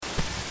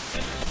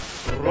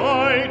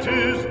It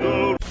is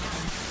the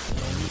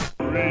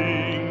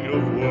ring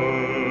of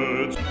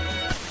words.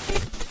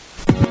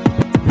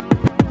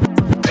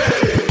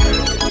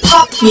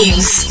 Pop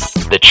News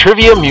The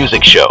Trivia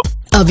Music Show.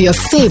 of your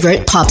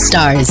favorite pop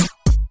stars.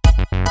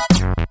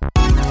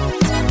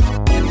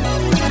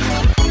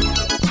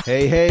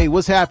 Hey,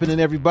 what's happening,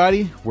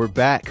 everybody? We're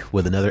back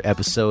with another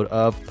episode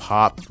of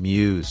Pop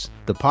Muse,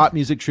 the pop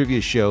music trivia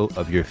show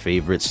of your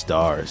favorite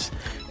stars.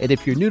 And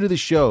if you're new to the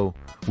show,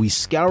 we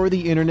scour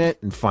the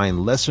internet and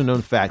find lesser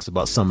known facts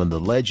about some of the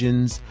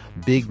legends,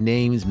 big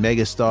names,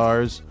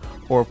 megastars,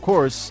 or of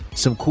course,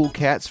 some cool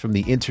cats from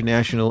the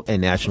international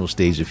and national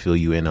stage to fill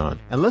you in on.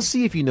 And let's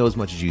see if you know as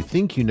much as you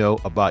think you know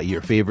about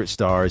your favorite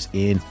stars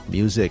in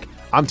music.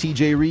 I'm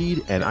TJ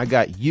Reed, and I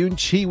got Yoon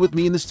Chi with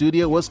me in the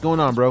studio. What's going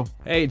on, bro?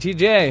 Hey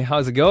TJ,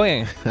 how's it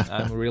going?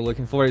 I'm really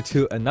looking forward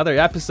to another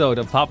episode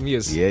of Pop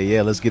Muse.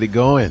 Yeah, let's get it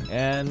going.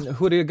 And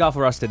who do you got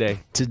for us today?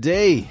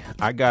 Today,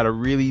 I got a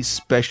really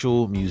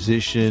special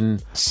musician,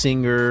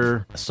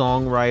 singer,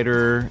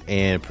 songwriter,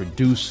 and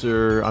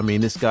producer. I mean,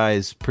 this guy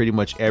is pretty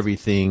much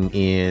everything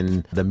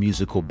in the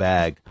musical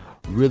bag.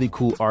 Really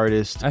cool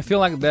artist. I feel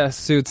like that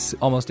suits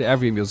almost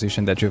every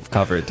musician that you've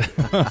covered.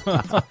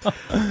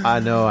 I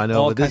know.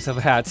 All but kinds of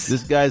hats.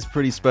 This guy's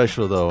pretty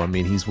special, though. I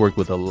mean, he's worked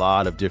with a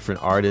lot of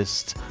different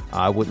artists.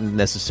 I wouldn't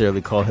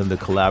necessarily call him the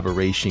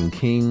collaboration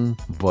king,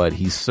 but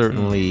he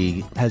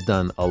certainly has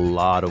done a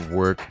lot of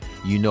work.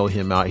 You know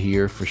him out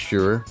here for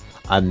sure.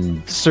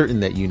 I'm certain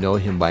that you know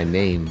him by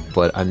name,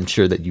 but I'm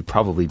sure that you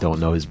probably don't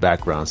know his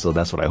background, so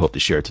that's what I hope to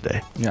share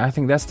today. Yeah, I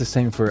think that's the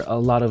same for a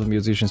lot of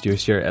musicians you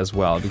share as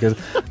well, because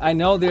I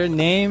know their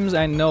names,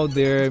 I know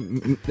their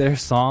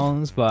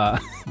songs,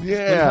 but when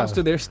it comes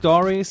to their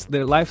stories,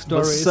 their life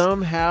stories, but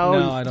somehow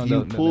no, I don't you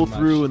know pull that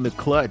through much. in the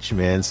clutch,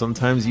 man.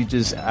 Sometimes you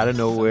just, out of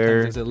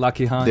nowhere, There's a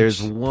lucky hunch.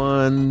 there's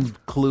one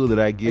clue that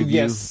I give you.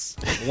 Yes,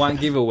 one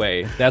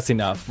giveaway. That's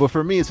enough. But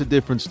for me, it's a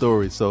different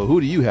story. So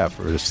who do you have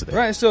for us today?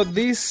 Right, so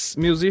this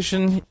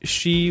musician,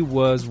 she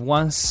was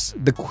once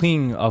the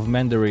queen of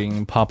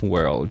Mandarin pop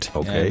world.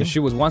 Okay. And she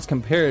was once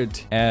compared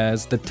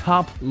as the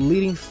top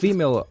leading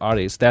female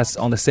artist that's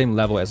on the same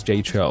level as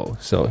Jay Chou.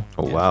 So,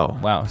 Oh, wow.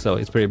 Wow, so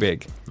it's pretty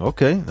big.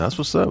 Okay, that's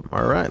what's up.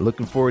 All right,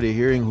 looking forward to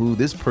hearing who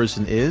this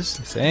person is.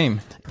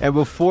 Same. And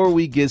before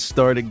we get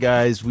started,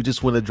 guys, we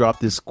just want to drop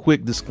this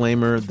quick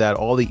disclaimer that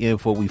all the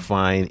info we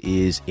find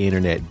is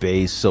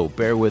internet-based. So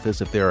bear with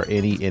us if there are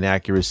any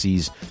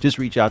inaccuracies. Just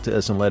reach out to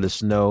us and let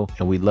us know,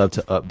 and we'd love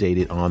to update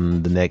it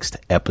on the next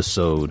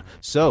episode.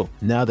 So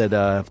now that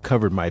I've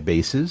covered my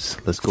bases,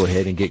 let's go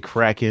ahead and get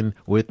cracking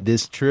with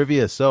this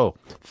trivia. So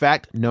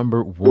fact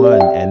number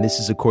 1, and this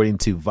is according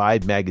to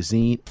Vibe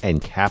Magazine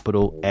and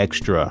Capital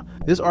Extra.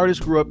 This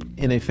artist grew up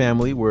in a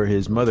family where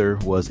his mother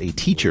was a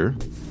teacher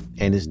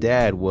and his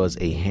dad was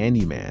a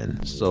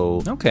handyman.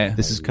 So Okay.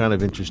 this is kind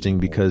of interesting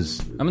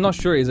because I'm not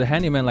sure, is a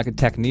handyman like a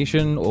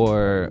technician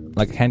or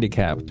like a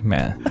handicapped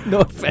man? No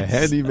a offense.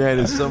 handyman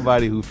is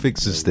somebody who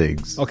fixes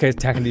things. Okay,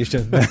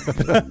 technician.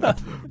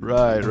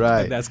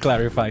 Right. That's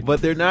clarified.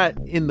 But they're not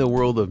in the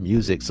world of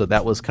music, so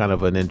that was kind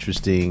of an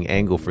interesting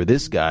angle for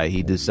this guy.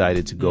 He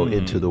decided to go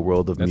into the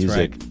world of That's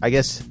music. right. I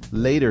guess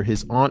later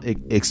his aunt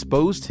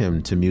exposed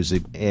him to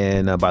music,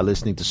 and by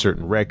listening to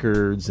certain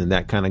records, and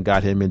that kind of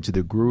got him into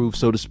the groove,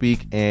 so to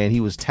speak. And he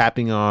was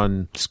tapping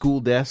on school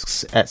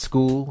desks at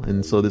school,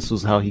 and so this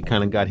was how he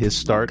kind of got his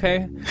start.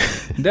 Okay,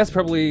 that's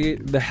probably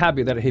the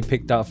habit that he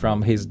picked up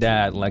from his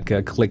dad, like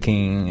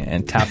clicking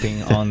and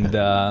tapping on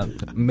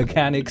the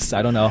mechanics.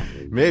 I don't know.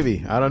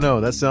 Maybe. I don't know.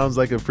 That sounds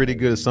like a pretty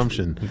good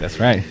assumption. That's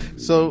right.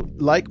 So,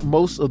 like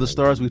most of the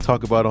stars we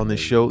talk about on this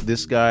show,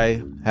 this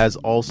guy has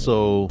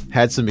also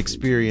had some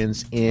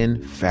experience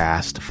in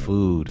fast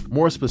food.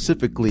 More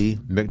specifically,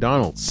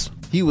 McDonald's.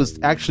 He was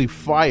actually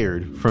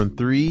fired from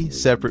 3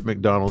 separate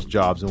McDonald's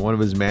jobs, and one of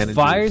his managers...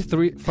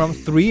 Fired from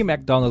three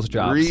McDonald's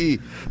jobs. 3.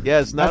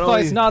 Yes, not I thought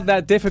only... it's not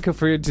that difficult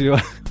for you to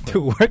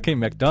work in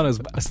McDonald's,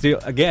 but still,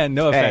 again,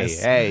 no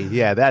offense. Hey,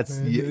 yeah, that's...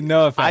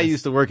 No offense. I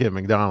used to work at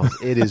McDonald's.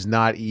 It is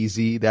not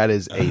easy. That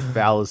is a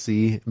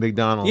fallacy.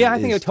 McDonald's Yeah, I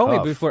think you is told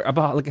tough. me before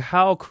about like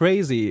how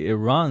crazy it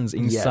runs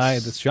inside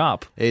Yes. the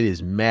shop. It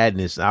is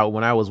madness.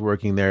 When I was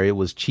working there, it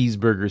was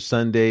cheeseburger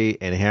Sunday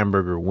and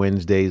hamburger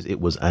Wednesdays.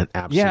 It was an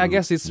absolute Yeah, I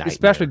guess it's nightmare.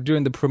 especially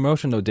during the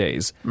promotional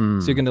days. So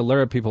you're going to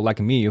lure people like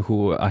me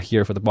who are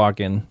here for the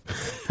bargain.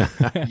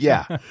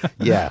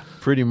 yeah,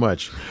 pretty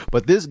much.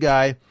 But this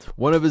guy,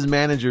 one of his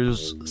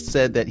managers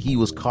said that he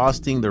was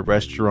costing the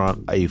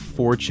restaurant a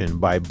fortune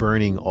by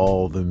burning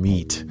all the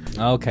meat.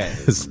 Okay.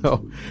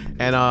 So,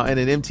 and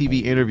in an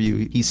MTV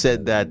interview, he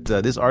said that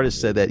this artist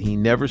said that he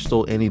never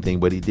stole anything,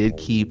 but he did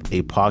keep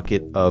a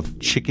pocket of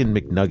chicken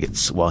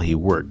McNuggets while he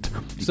worked.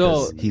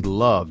 So- Because he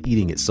loved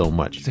eating it so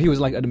much. So he was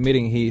like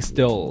admitting he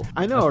stole.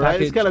 I know, a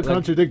right? It's package, kind of like,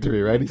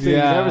 contradictory, right? He said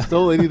Yeah. he never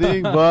stole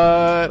anything,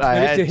 but I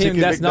maybe had to him chicken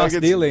that's not McNuggets.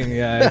 stealing.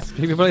 Yeah. Yes,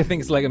 people probably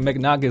think it's like a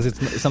McNuggets.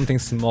 It's something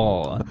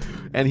small.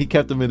 And he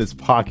kept them in his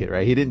pocket,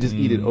 right? He didn't just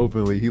eat it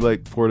openly. He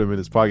like poured them in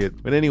his pocket.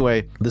 But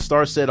anyway, the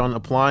star said on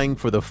applying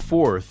for the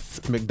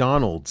 4th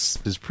McDonald's,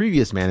 his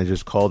previous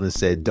managers called and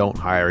said, don't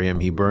hire him.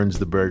 He burns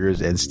the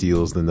burgers and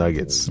steals the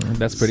nuggets.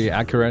 That's pretty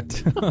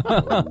accurate.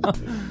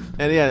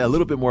 And yeah, a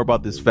little bit more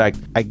about this fact.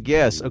 I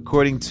guess,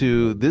 according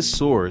to this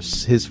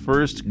source, his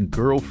first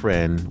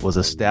girlfriend was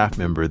a staff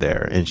member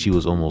there, and she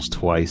was almost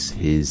twice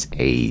his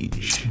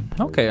age.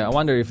 Okay, I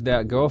wonder if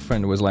that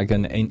girlfriend was like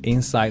an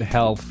inside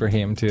help for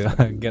him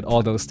to get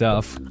all those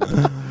stuff.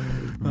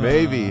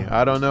 Maybe.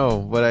 I don't know.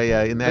 But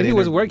in that he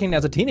was working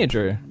as a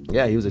teenager.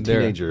 Yeah, he was a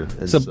teenager.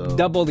 So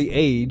double the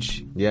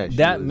age. Yeah,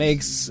 that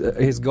makes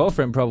his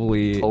girlfriend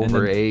probably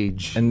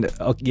overage.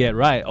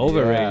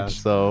 Overage.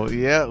 So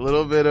yeah, a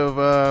little bit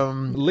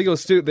of legal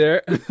suit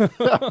there.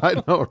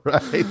 I know,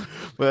 right?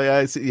 But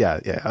I see.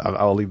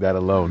 I'll leave that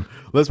alone.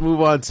 Let's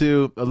move on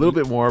to a little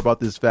bit more about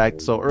this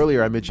fact. So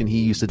earlier I mentioned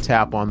he used to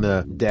tap on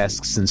the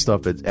desks and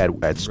stuff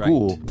at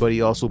school, but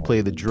he also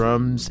played the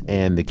drums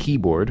and the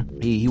keyboard.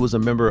 He was a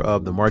member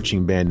of the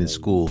marching band in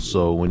school.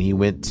 So when he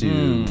went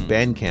to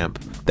band camp,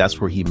 that's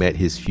where he met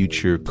his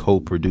future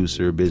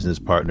co-producer, business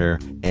partner,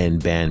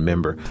 and band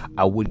member.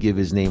 I would give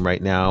his name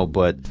right now,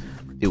 but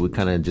it would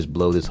kind of just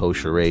blow this whole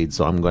charade.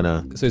 So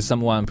So it's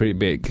someone pretty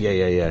big.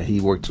 Yeah. He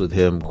worked with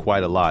him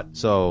quite a lot.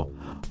 So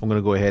I'm going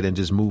to go ahead and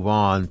just move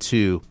on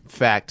to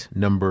fact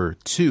number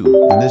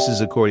 2. And this is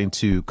according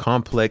to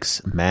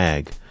Complex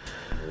Mag.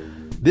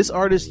 This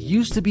artist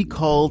used to be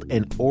called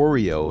an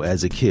Oreo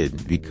as a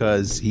kid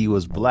because he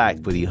was black,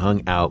 but he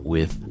hung out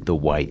with the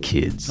white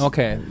kids.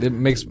 Okay, it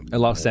makes a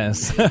lot of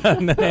sense.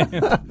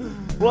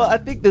 Well, I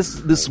think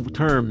this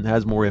term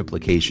has more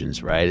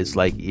implications, right? It's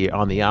like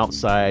on the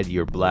outside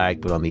you're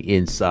black, but on the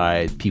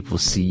inside people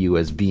see you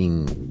as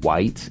being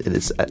white, and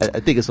I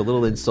think it's a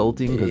little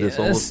insulting because it's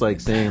almost like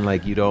saying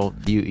like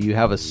you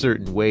have a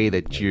certain way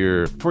that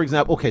you're. For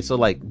example, okay, so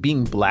like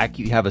being black,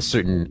 you have a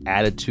certain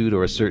attitude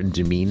or a certain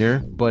demeanor,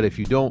 but if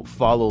you don't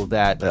follow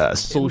that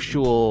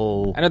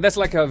social, I know that's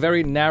like a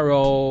very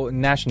narrow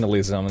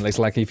nationalism. It's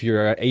like if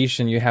you're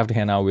Asian, you have to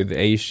hang out with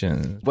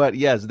Asians. But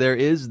yes, there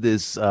is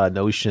this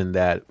notion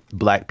that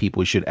black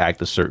people should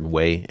act a certain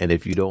way, and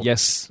if you don't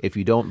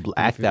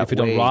act that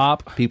way,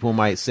 rob, people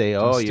might say,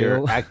 "Oh,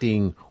 you're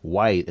acting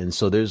white." And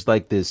so there's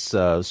like this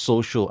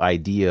social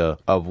idea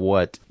of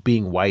what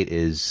being white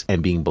is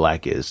and being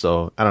black is.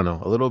 So I don't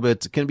know,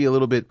 it can be a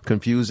little bit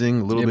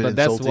confusing, a little bit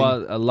insulting. But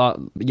that's what a lot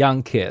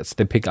young kids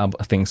they pick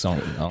up things on.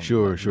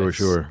 Sure.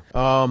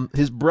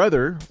 His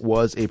brother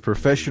was a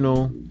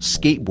professional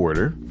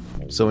skateboarder.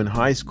 So in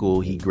high school,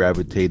 he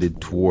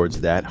gravitated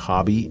towards that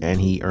hobby, and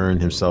he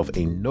earned himself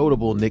a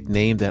notable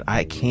nickname that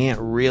I can't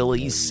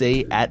really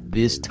say at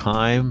this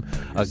time.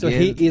 Again, so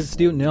he is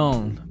still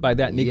known by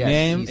that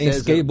nickname in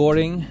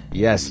skateboarding?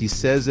 Yes, he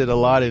says it a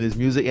lot in his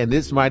music, and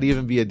this might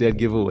even be a dead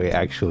giveaway,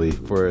 actually,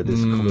 for this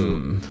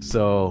clue.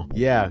 So,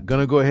 yeah,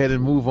 gonna go ahead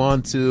and move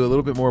on to a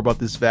little bit more about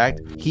this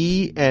fact.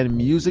 He and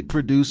music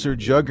producer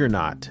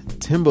juggernaut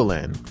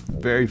Timbaland,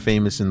 very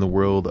famous in the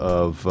world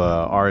of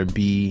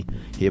R&B,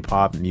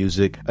 hip-hop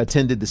music,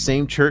 attended the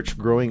same church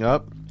growing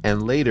up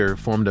and later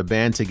formed a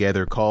band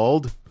together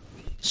called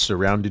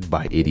Surrounded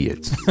by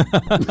Idiots.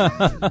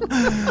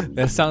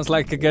 That sounds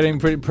like getting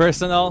pretty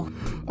personal.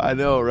 I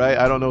know, right?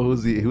 I don't know who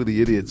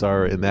the idiots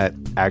are in that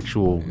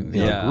actual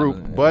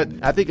group, but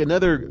I think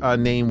another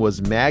name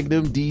was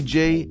Magnum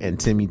DJ and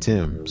Timmy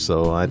Tim.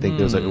 So I think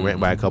there's went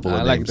by a couple of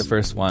names. I like the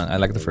first one. I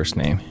like the first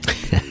name.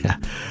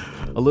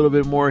 A little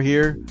bit more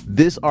here.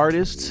 This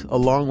artist,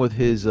 along with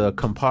his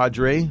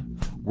compadre,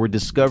 were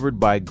discovered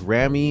by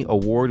Grammy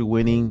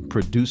award-winning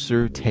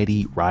producer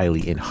Teddy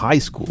Riley in high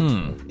school,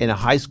 in a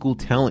high school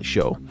talent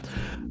show.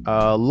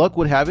 Luck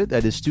would have it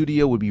that his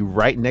studio would be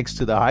right next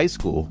to the high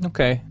school.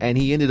 Okay. And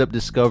he ended up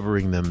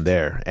discovering them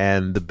there.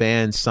 And the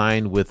band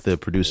signed with the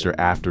producer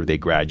after they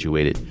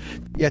graduated.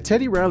 Yeah,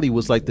 Teddy Riley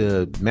was like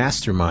the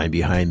mastermind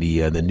behind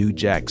the New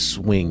Jack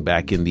Swing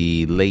back in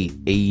the late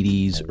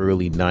 80s,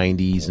 early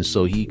 90s. And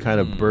so he kind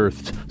of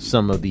birthed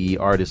some of the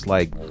artists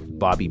like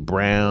Bobby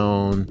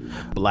Brown,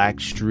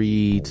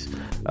 Blackstreet,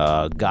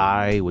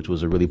 Guy, which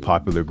was a really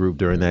popular group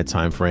during that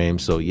time frame.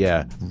 So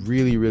yeah,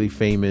 really, really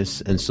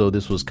famous. And so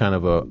this was kind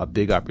of a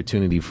big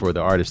opportunity for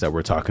the artist that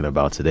we're talking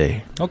about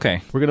today.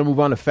 Okay. We're going to move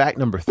on to fact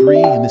number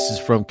 3, and this is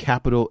from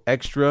Capital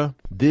Extra.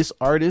 This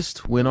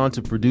artist went on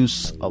to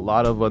produce a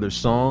lot of other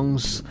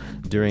songs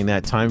during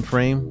that time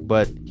frame,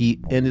 but he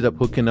ended up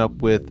hooking up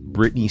with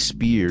Britney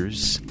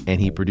Spears, and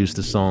he produced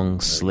the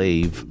song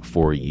Slave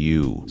for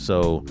You.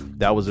 So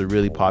that was a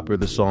really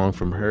popular song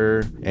from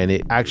her, and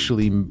it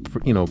actually,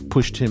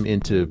 pushed him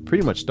into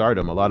pretty much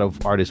stardom. A lot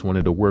of artists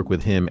wanted to work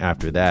with him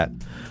after that.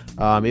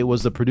 It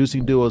was the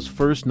producing duo's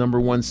first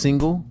 #1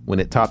 single when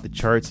it topped the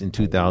charts in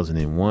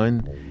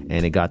 2001,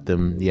 and it got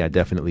them,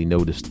 definitely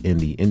noticed in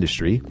the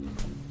industry.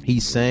 He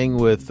sang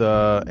with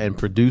and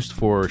produced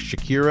for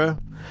Shakira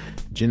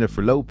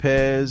Jennifer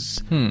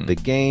Lopez, The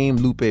Game,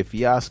 Lupe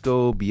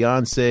Fiasco,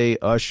 Beyonce,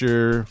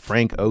 Usher,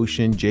 Frank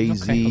Ocean,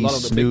 Jay-Z,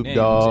 Snoop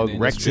Dogg,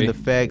 Rex and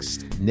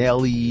Effects,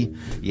 Nelly.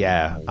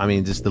 Yeah, I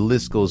mean, just the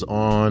list goes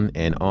on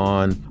and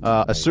on.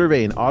 A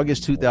survey in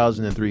August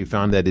 2003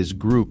 found that his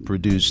group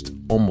produced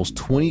almost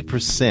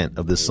 20%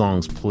 of the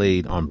songs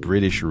played on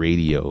British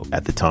radio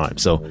at the time.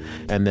 So,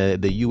 and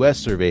the US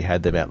survey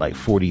had them at like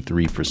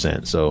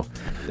 43%. So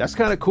that's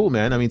kind of cool,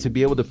 man. I mean, to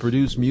be able to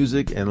produce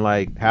music and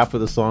like half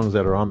of the songs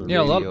that are on the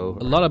radio.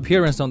 A lot of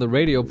appearance on the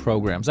radio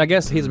programs. I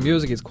guess his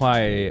music is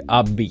quite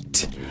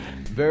upbeat.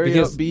 Very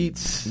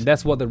upbeat.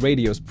 That's what the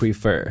radios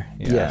prefer.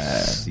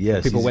 Yes.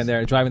 People when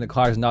they're driving the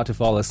cars not to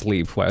fall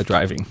asleep while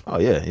driving. Oh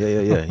yeah.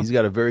 He's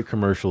got a very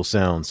commercial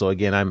sound. So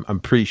again, I'm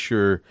pretty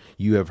sure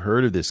you have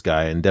heard of this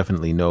guy and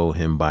definitely know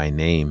him by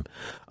name.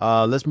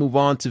 Let's move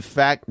on to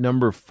fact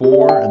number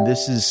 4, and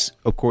this is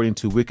according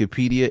to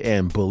Wikipedia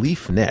and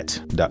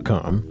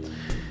BeliefNet.com.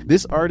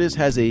 This artist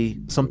has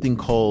something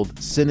called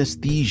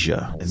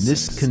synesthesia, and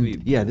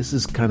this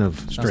is kind of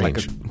strange. Sounds like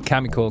a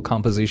chemical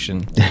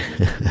composition.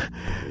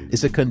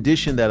 It's a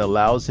condition that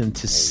allows him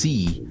to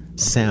see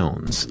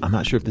sounds. I'm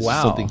not sure if this is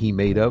something he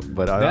made up,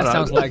 but that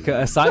sounds like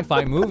a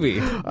sci-fi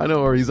movie. I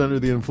know, or he's under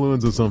the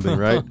influence of something,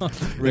 right?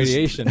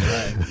 Radiation,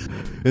 right?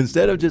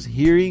 Instead of just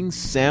hearing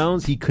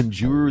sounds, he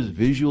conjures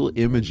visual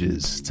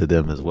images to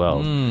them as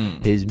well.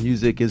 His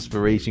music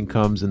inspiration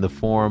comes in the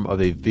form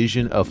of a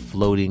vision of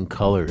floating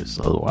colors.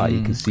 Oh, wow,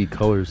 you can see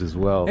colors as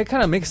well. It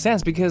kind of makes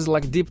sense because,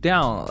 like, deep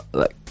down,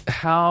 like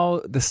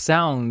how the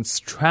sounds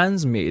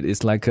transmit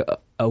is like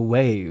a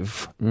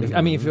wave.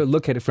 If you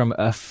look at it from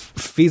a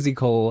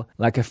physical,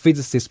 like a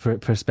physicist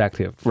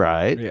perspective.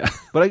 Right. Yeah.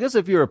 But I guess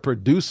if you're a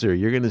producer,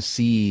 you're going to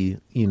see,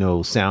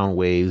 sound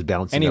waves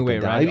bouncing up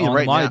and down. Right?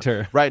 On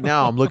monitor. Right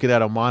now, I'm looking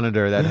at a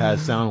monitor that has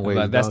sound waves.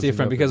 But that's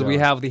different because we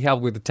have the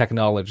help with the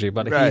technology,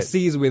 but he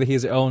sees with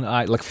his own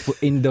eye, like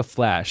in the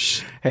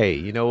flash. Hey,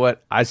 you know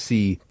what? I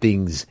see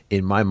things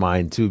in my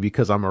mind too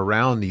because I'm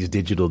around these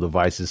digital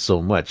devices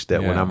so much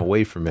that when I'm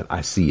away from it,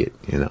 I see it,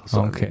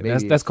 So okay,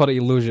 that's called an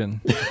illusion.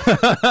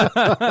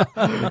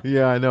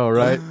 Yeah, I know,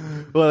 right?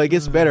 Well, it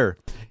gets better.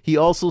 He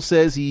also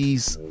says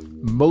he's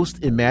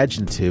most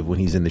imaginative when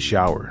he's in the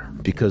shower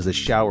because the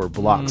shower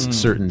blocks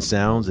certain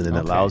sounds and then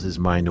allows his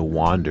mind to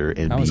wander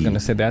and I was going to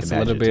say that's a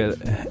little bit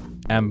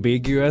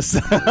ambiguous,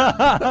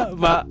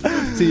 but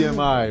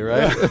TMI,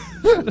 right?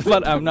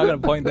 But I'm not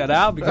going to point that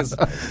out because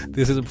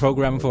this is a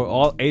program for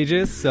all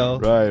ages. So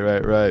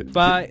right.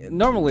 But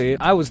normally,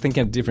 I was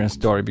thinking a different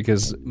story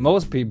because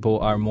most people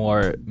are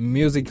more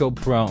musical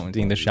prone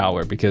in the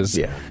shower because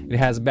it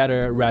has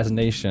better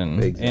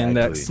resonation in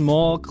the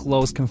small,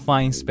 close,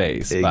 confined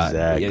space. Exactly.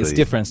 But it's a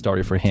different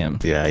story for him.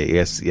 Yeah,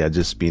 yes,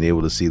 just being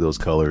able to see those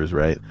colors,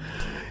 right?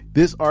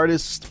 This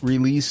artist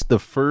released the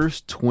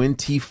first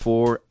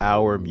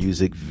 24-hour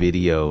music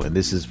video, and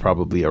this is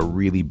probably a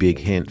really big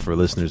hint for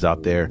listeners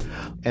out there.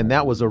 And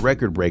that was a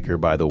record breaker,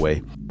 by the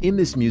way. In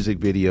this music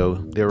video,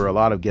 there were a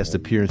lot of guest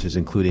appearances,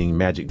 including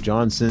Magic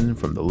Johnson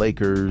from the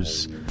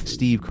Lakers,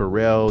 Steve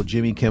Carell,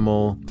 Jimmy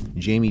Kimmel,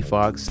 Jamie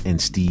Foxx,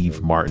 and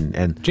Steve Martin.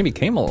 And Jimmy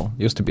Kimmel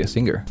used to be a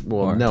singer.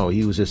 Well, no,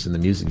 he was just in the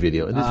music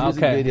video. And this music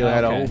video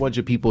had a whole bunch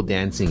of people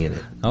dancing in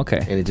it. Okay.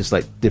 And it just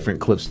like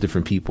different clips,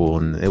 different people.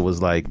 And it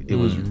was like, it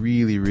was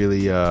really,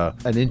 really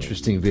an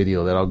interesting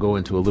video that I'll go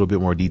into a little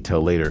bit more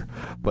detail later.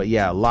 But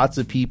yeah, lots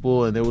of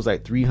people. And there was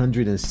like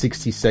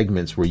 360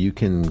 segments where you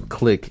can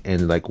click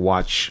and like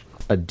watch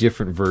a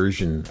different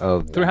version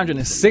of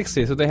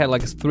 360. So they had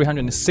like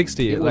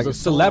 360 like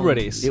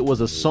celebrities. It was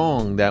a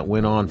song that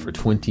went on for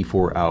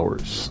 24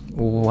 hours.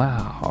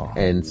 Wow.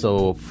 And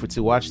so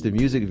to watch the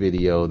music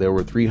video, there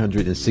were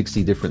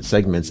 360 different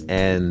segments,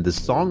 and the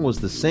song was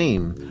the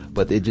same,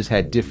 but it just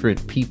had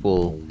different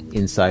people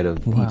inside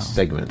of each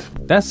segment.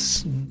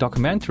 That's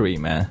documentary,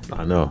 man.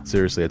 I know,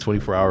 seriously, a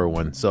 24-hour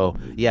one. So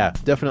yeah,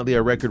 definitely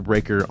a record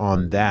breaker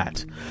on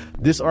that.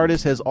 This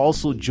artist has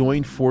also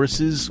joined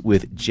forces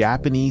with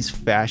Japanese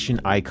fashion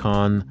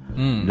icon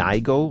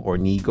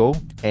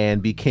Nigo,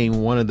 and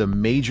became one of the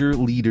major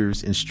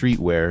leaders in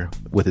streetwear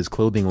with his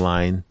clothing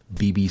line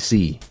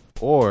BBC,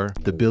 or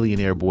the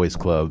Billionaire Boys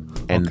Club,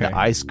 and the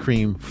Ice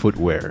Cream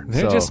Footwear.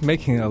 They're just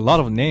making a lot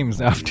of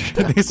names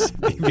after this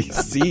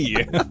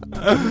BBC.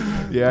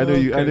 Yeah, I know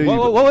you. I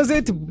know what was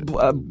it?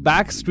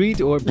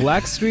 Backstreet or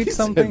Black Street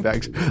something?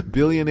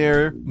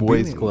 Billionaire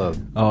Boys Club.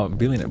 Oh,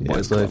 Billionaire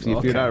Boys Club. So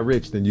if you're not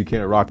rich, then you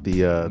can't rock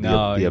the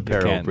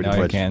apparel pretty much.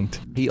 You can't.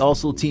 He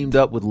also teamed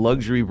up with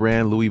luxury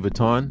brand Louis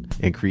Vuitton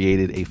and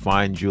created a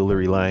fine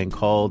jewelry line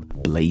called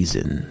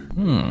Blazin'.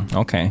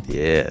 Okay.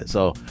 Yeah,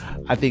 so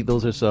I think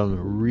those are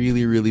some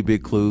really, really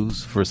big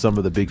clues for some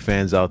of the big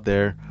fans out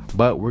there,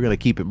 but we're going to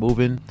keep it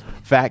moving.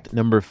 Fact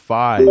number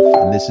 5,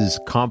 and this is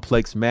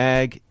Complex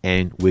Mag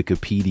and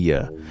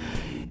Wikipedia.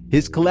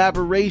 His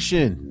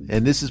collaboration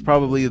and this is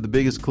probably the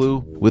biggest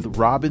clue, with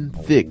Robin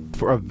Thicke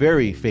for a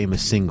very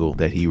famous single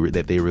that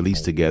they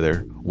released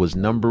together was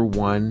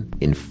 #1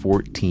 in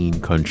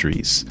 14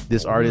 countries.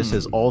 This artist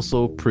has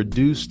also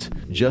produced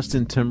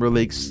Justin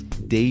Timberlake's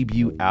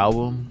debut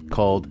album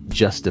called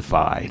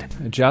Justified.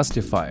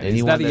 Justified. Is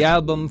Anyone that the that's-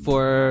 album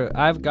for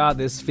I've Got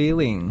This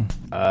Feeling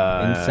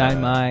Inside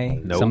My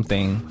nope.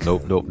 something?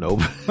 Nope.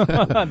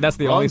 That's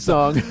the Wrong only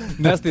song.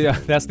 That's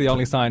the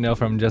only song I know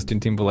from Justin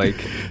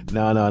Timberlake.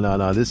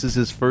 No. This is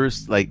his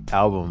first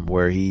album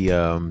where he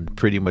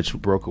pretty much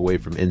broke away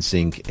from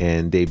NSYNC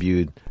and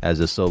debuted as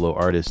a solo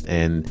artist.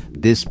 And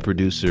this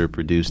producer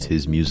produced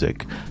his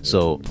music.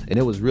 And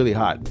it was really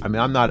hot. I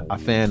mean, I'm not a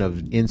fan of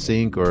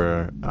NSYNC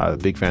or a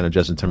big fan of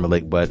Justin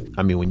Timberlake, but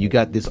I mean, when you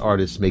got this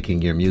artist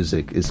making your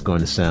music, it's going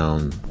to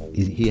sound.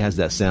 He has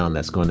that sound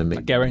that's going to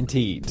make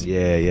Guaranteed.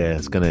 Yeah,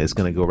 it's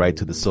gonna go right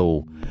to the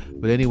soul.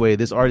 But anyway,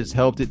 this artist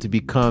helped it to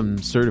become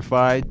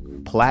certified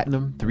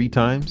platinum 3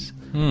 times.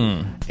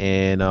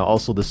 And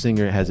also the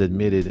singer has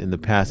admitted in the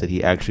past that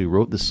he actually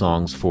wrote the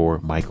songs for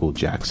Michael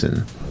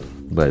Jackson.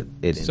 But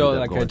it So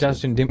ended up going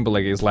Justin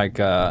Timberlake is like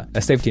a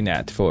safety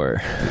net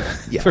for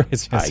for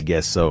his I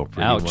guess so,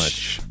 pretty Ouch.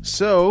 much.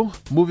 So,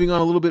 moving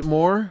on a little bit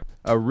more,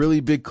 a really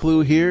big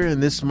clue here,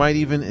 and this might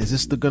even, is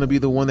this going to be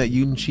the one that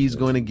Yun Chi's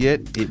going to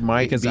get? It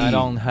might because be. I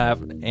don't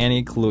have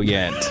any clue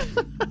yet.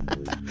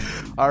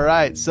 All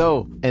right,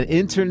 so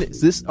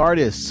this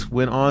artist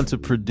went on to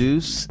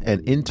produce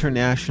an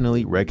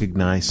internationally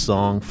recognized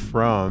song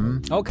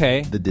from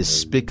Okay. the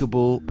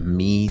Despicable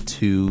Me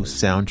 2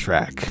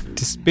 soundtrack.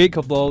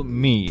 Despicable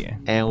Me.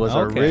 And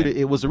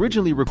it was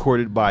originally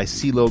recorded by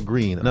CeeLo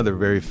Green, another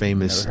very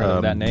famous Never heard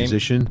of that name.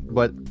 musician,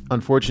 but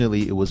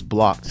unfortunately it was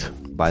blocked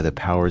by the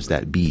powers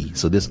that be.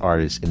 So this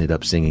artist ended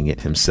up singing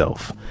it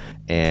himself.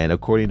 And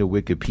according to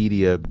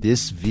Wikipedia,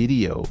 this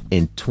video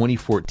in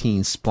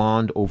 2014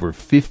 spawned over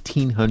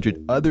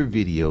 1,500 other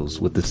videos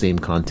with the same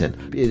content.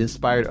 It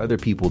inspired other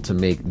people to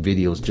make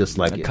videos just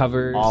like it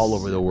covers. all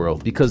over the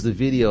world. Because the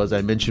video, as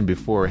I mentioned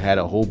before, had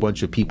a whole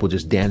bunch of people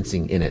just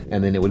dancing in it.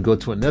 And then it would go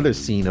to another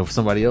scene of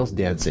somebody else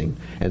dancing.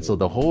 And so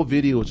the whole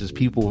video was just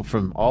people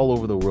from all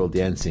over the world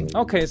dancing.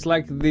 Okay, it's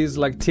like these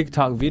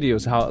TikTok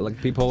videos, how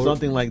people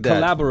Something like that.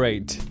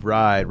 collaborate.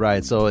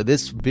 Right. So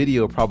this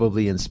video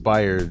probably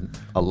inspired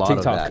a lot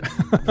TikTok. of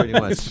that, pretty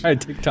much. It's right,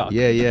 TikTok.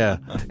 Yeah.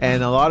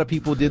 And a lot of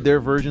people did their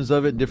versions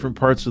of it in different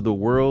parts of the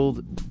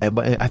world.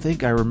 But I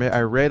think I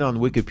read on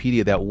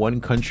Wikipedia that one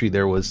country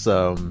there were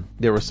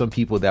some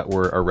people that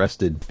were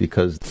arrested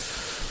because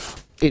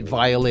it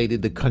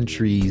violated the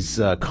country's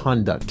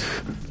conduct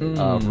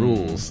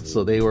rules.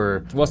 So they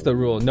were. What's the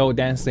rule? No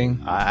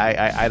dancing.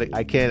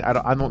 I can't.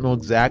 I don't know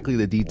exactly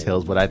the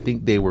details, but I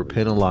think they were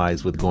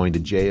penalized with going to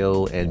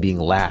jail and being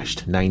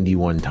lashed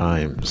 91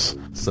 times.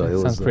 So it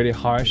Sounds was pretty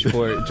harsh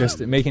for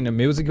just making a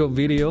musical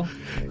video.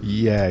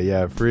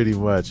 Yeah, pretty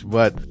much.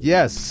 But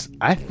yes,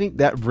 I think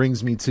that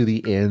brings me to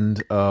the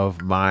end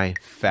of my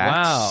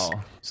facts.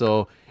 Wow.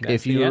 So That's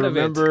if you the end of it.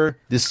 remember,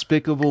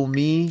 Despicable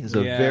Me is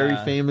a very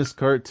Yeah. famous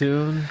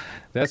cartoon.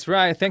 That's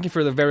right. Thank you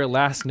for the very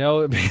last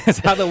note,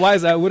 because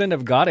otherwise I wouldn't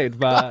have got it.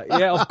 But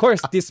yeah, of course,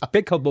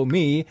 Despicable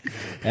Me,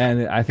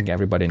 and I think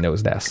everybody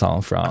knows that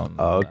song from.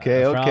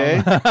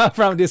 Okay.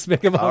 from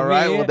Despicable Me. All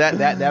right. Well,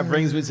 that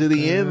brings me to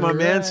the end, my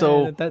man.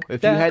 So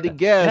if you had to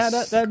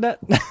guess,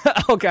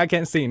 okay, I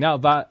can't see now,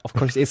 but of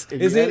course, if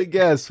you had to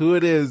guess who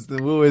it is, then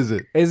who is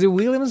it? Is it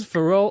Williams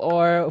Farrell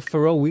or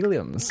Pharrell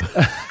Williams?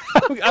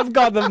 I've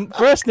got the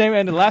first name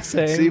and the last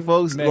name. See,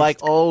 folks, mixed.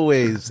 like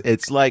always,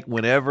 it's like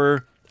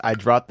whenever I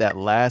drop that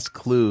last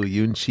clue,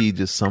 Yun Chi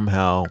just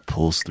somehow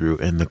pulls through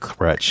in the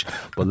clutch.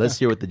 But let's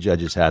hear what the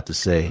judges have to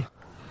say.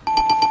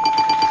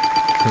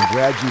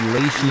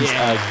 Congratulations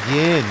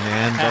again,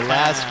 man. The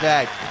last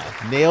fact.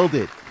 Nailed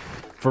it.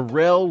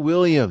 Pharrell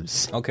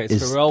Williams. Okay,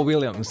 it's Pharrell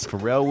Williams.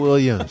 Pharrell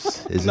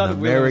Williams is an Not Williams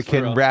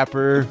American Pharrell.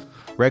 rapper,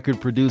 record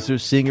producer,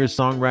 singer,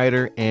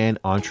 songwriter, and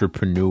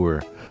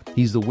entrepreneur.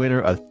 He's the winner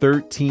of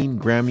 13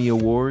 Grammy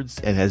Awards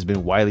and has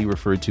been widely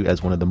referred to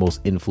as one of the most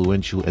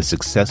influential and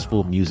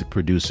successful music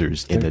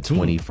producers in the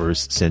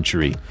 21st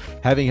century,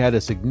 having had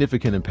a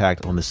significant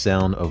impact on the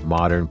sound of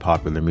modern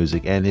popular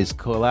music. And his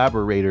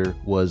collaborator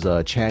was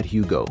Chad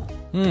Hugo.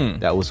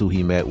 That was who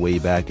he met way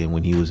back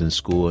when he was in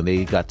school, and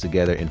they got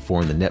together and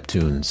formed the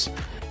Neptunes.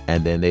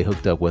 And then they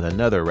hooked up with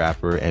another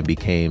rapper and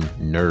became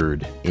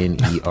Nerd,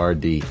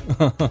 N-E-R-D,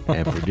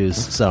 and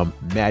produced some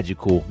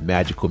magical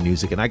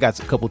music. And I got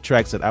a couple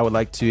tracks that I would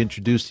like to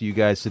introduce to you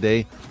guys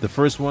today. The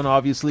first one,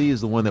 obviously, is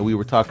the one that we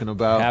were talking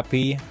about.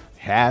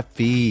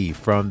 Happy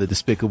from the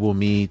Despicable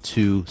Me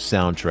 2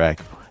 soundtrack.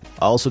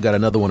 I also got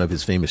another one of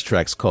his famous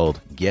tracks called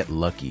Get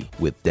Lucky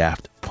with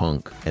Daft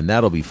Punk. And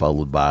that'll be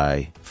followed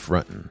by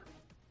Frontin'.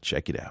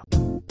 Check it out.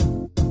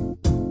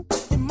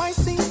 It might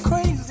seem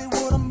crazy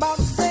what I'm about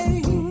to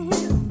say.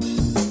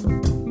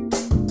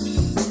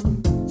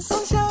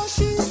 Sunshine,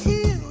 she's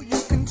here,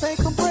 you can take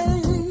a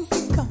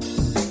break.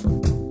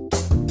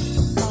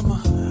 I'm a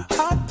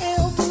hot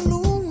air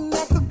balloon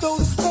that could go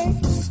to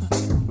space.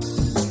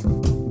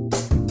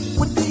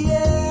 With the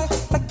air,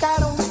 like I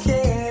don't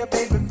care,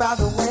 baby,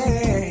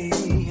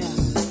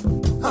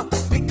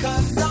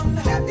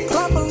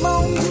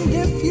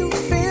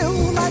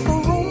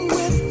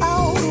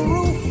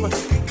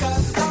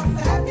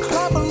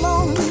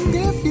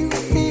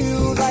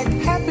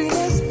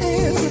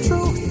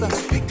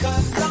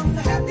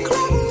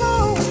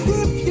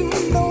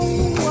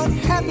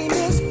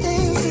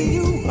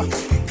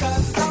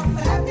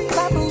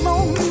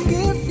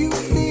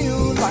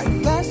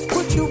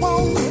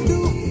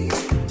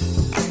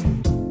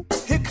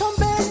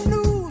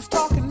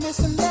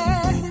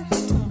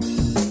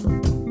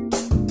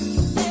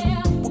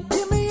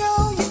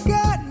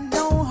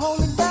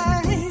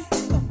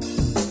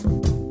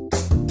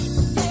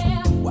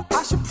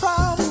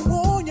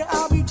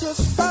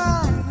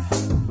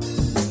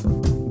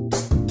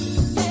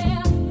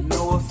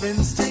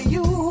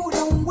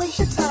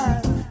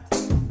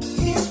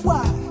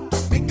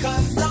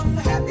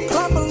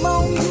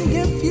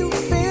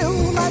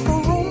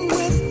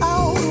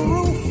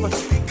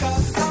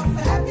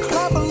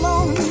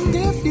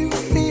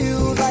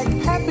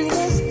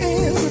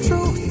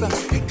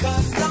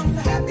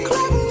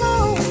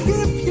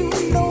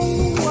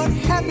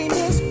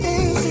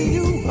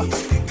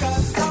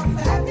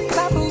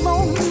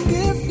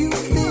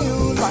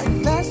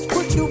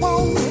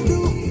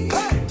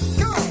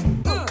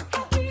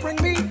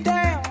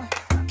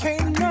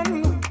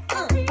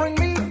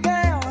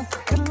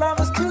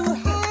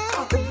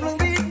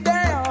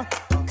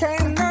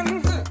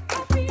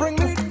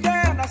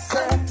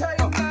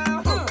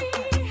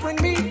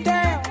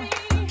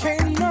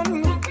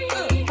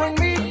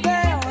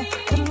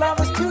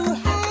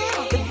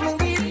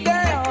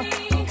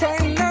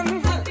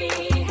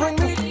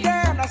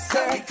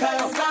 said,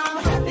 because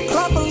I'm happy.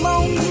 Clap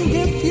along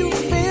if you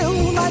feel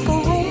like a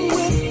room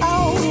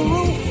without a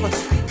roof.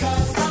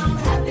 Because I'm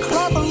happy.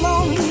 Clap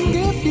along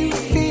if you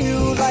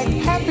feel like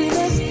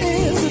happiness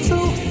is the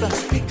truth.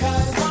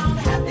 Because I'm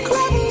happy.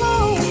 Clap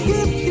along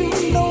if you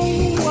know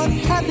what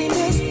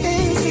happiness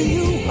is to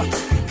you.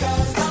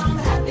 Because I'm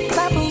happy.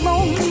 Clap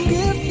along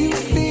if you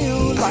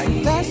feel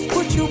like that's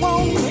what you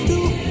want to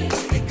do.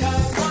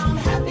 Because I'm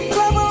happy.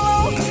 Clap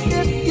along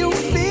if you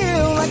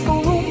feel like a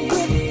room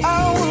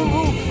without a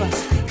roof.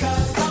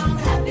 Because I'm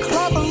happy.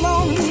 Clap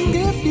along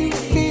if you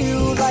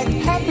feel like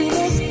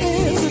happiness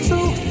is the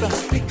truth.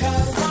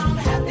 Because I'm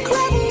happy.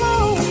 Clap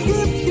along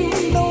if you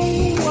know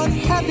what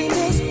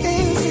happiness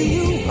is to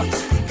you.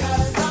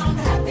 Because I'm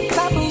happy.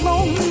 Clap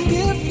along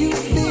if you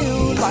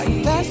feel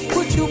like that's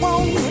what you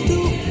want to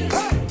do.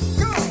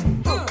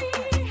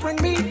 Bring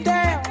me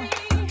down,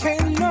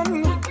 can't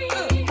none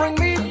bring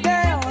me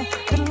down.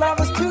 The love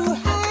is too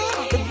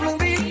high to bring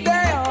me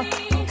down.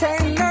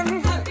 Can't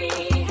none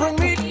bring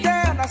me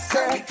down. I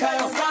said,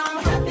 because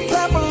I'm happy.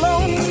 Clap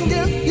along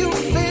if you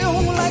feel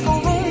like a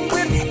room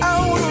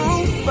without a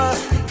roof.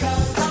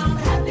 Because I'm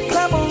happy.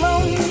 Clap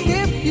along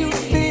if you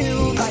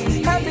feel like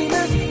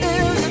happiness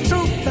is the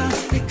truth.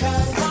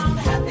 Because I'm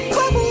happy.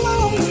 Clap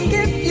along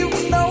if you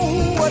know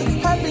what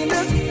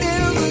happiness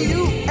is to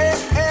you.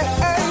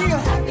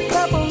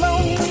 Clap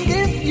along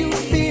if you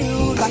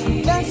feel like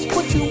that's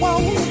what you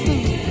want to do.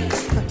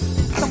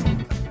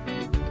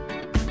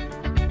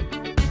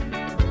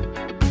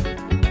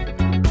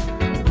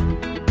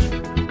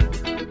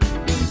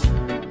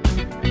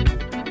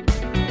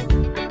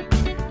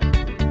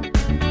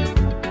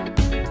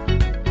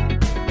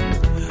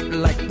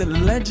 Like the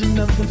legend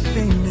of the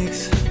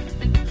phoenix,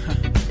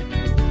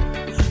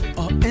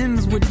 all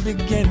ends with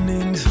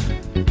beginnings.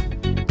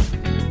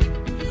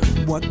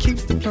 What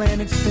keeps the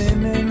planet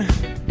spinning?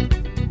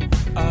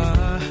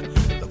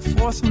 The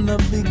force from the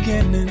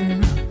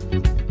beginning.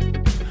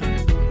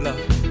 Love.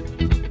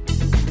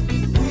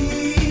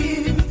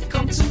 We've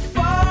come too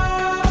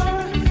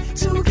far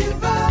to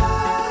give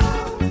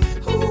up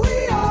who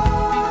we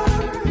are.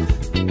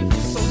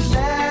 So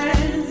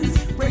let's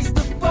raise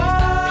the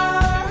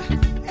bar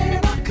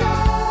and our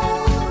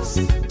cups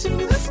to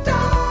the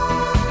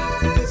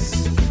stars.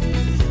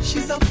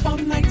 She's up all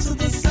night to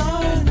the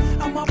sun.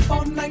 I'm up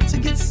all night to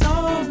get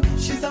some.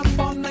 She's up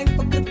all night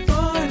for good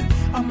fun.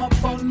 I'm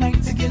up all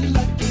night to get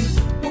lucky.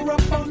 We're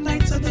up all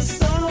night to the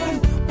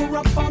sun. We're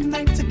up all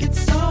night to get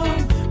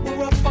some.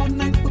 We're up all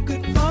night for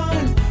good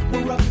fun.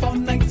 We're up all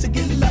night to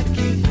get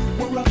lucky.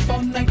 We're up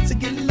all night to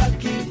get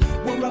lucky.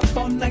 We're up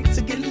all night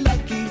to get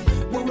lucky.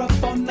 We're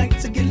up all night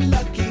to get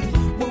lucky.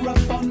 We're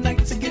up all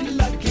night to get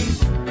lucky.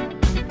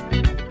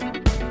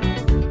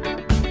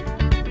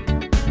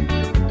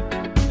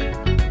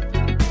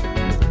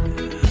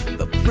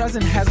 The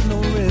present has no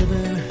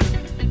ribbon.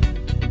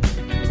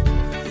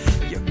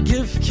 Your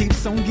gift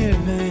keeps on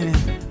giving.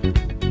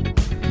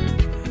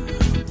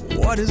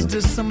 What is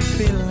this I'm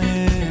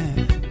feeling?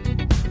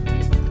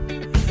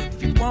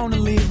 If you wanna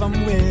leave,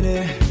 I'm with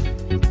it.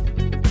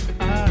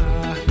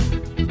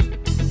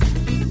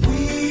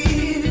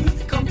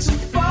 We've come too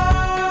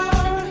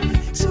far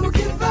to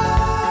give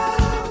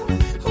up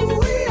who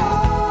we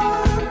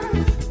are.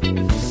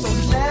 So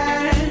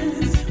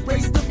let's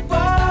raise the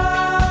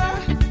bar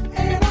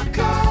and our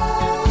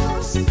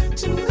cups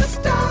to the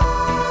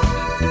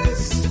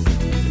stars.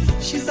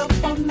 She's up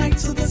all night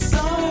to the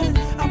sun.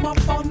 I'm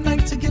up all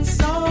night to get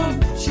some.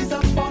 She's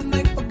up all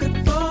night for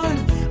good fun.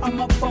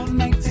 I'm up all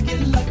night to get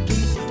lucky.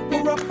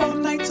 We're up all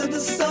night to the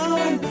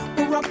sun.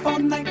 We're up all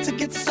night to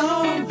get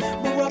some.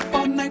 We're up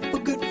all night for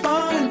good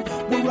fun.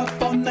 We're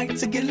up all night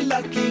to get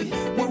lucky.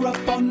 We're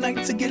up all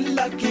night to get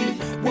lucky.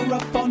 We're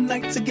up all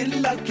night to get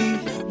lucky.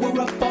 We're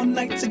up all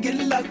night to get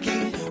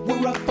lucky.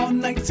 We're up all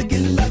night to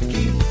get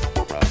lucky.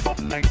 We're up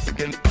all night to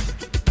get.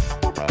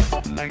 We're up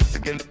all night to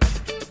get.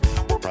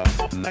 We're up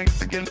all night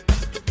to get.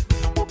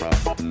 We're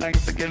up all night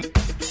to get.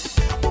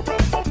 We're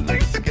up all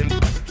night to get.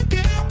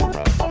 We're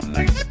up all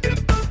night to get.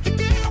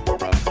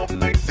 We're up all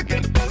night to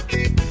get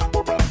lucky.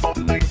 We're up all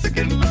night to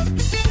get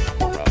lucky.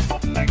 We're up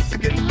all night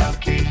to get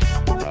lucky.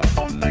 We're up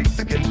all night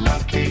to get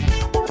lucky.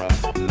 We're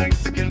up all night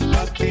to get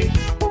lucky.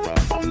 We're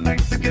up all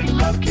night to get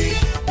lucky.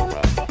 We're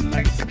up all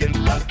night to get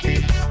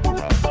lucky.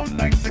 We're up all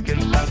night to get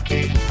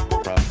lucky.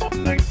 We're up all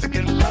night to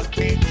get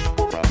lucky.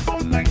 We're up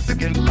all night to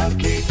get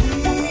lucky.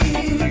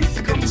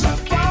 We've come too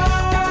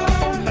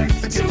far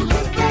to give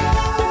up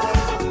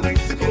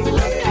who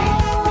we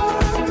are.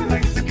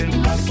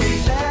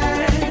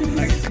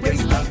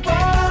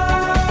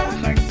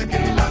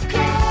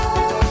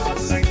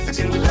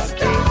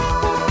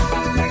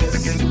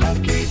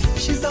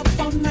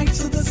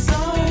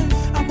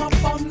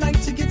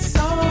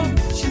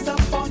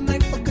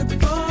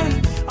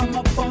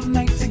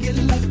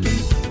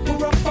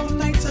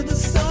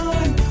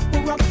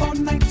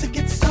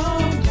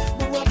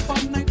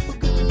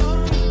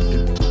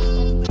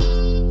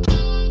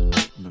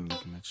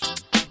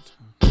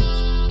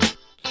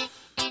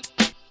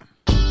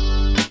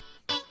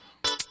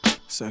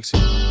 sexy.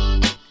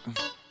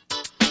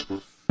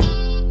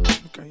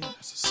 Okay, yeah,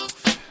 that's so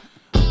fair.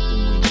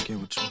 Been waiting to get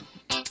with you.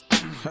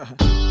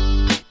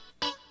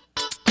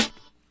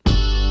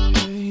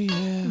 Hey,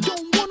 yeah.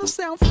 Don't wanna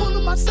sound full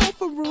of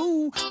myself or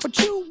rude, but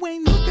you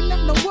ain't looking at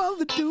no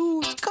other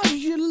dudes, cause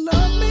you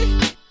love me.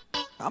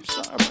 I'm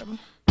sorry, baby.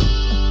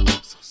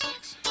 So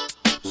sexy.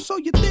 So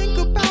you think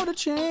about a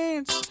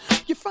chance.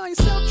 You find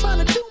yourself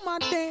trying to do my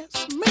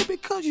dance. Maybe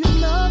cause you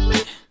love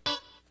me.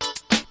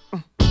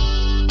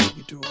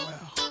 You do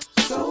well.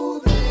 So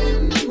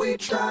then we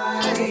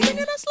try. Singing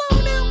it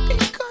slow down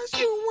because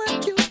you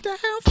weren't used to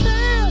how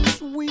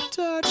fast we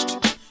touched.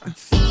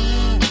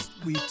 Fast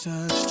we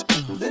touched.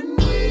 Then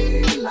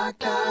we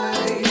locked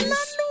eyes. And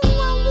I knew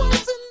I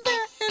wasn't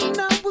there and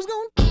I was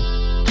gonna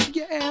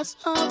your ass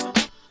up.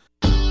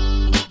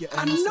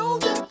 I know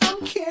that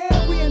I'm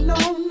carrying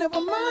on.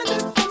 Never mind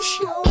if I'm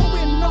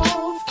showing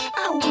off.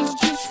 I was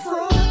just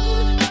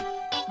frontin'.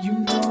 You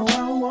know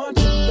I want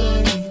you,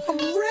 babe. I'm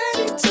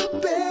ready to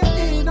bet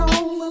it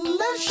on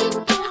unless you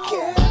don't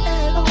care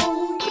at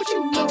all. But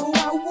you know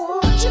I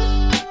want you.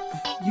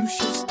 You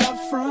should stop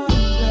frontin',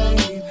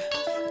 babe.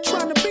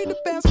 Trying to be the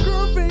best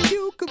girlfriend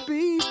you could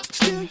be.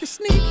 Still you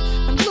sneak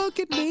and look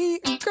at me.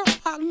 And girl,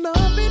 I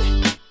love it.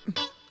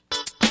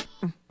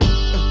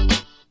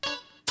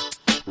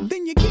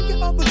 Then you give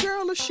your other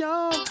girl a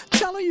shove.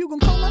 Tell her you gon'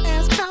 call her,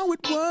 ask how it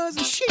was,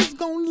 and she's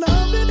gon'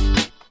 love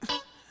it.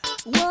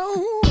 Whoa,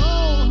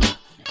 whoa.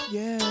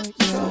 Yeah,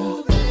 yeah.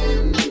 So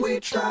then we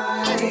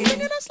tried.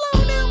 Singing it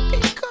slow down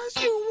because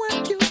you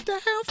weren't used to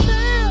how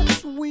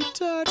fast we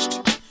touched.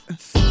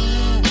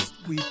 Fast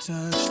we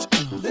touched.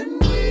 Then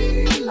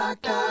we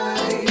locked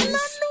eyes. And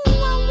I knew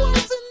I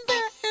wasn't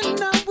there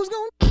and I was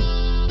gonna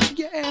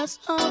your ass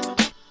up.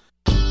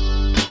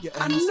 Your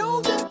I ass know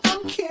up. that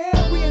I'm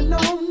carrying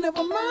on.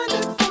 Never mind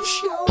if I'm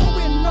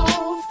showing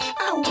off.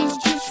 I was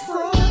just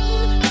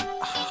frontin'.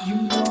 You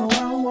know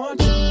I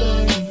want you,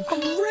 babe.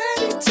 I'm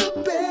ready to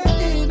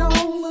bet it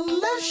on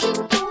unless you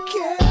don't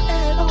care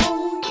at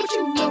all. But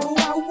you know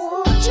I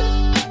want you. I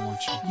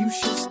want you. You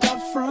should stop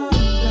frontin',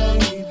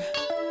 babe.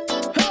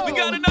 We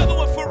got another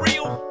one for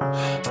real.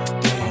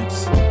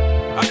 Dance.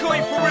 I call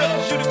you for real,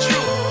 'cause you the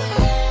truth.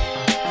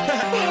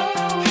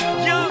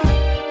 Young,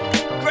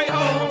 great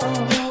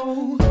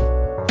home.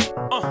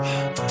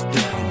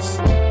 Dance.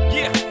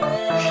 Yeah.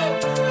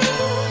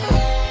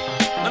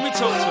 Let me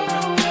talk to you,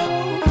 man.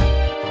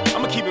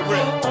 I'ma keep it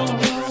real.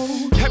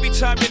 Every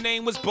time your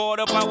name was brought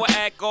up, I would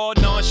act all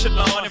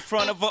nonchalant in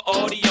front of an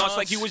audience,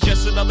 like you was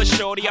just another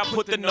shorty. I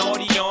put the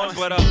naughty on,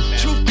 but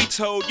truth be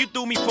told, you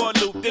threw me for a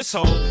loop this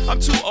whole. I'm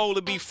too old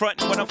to be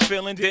frontin' when I'm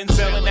feeling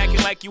Denzel and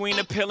acting like you ain't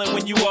appealing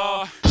when you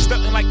are,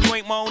 stuntin' like you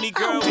ain't my only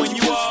girl when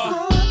you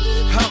are.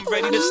 I'm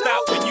ready to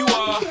stop when you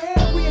are.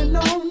 Carrying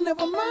on,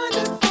 never mind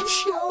if I'm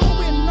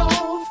showing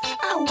off.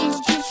 I was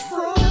just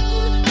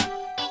frontin'.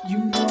 You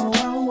know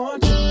I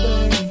want you,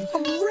 babe.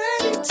 I'm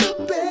ready to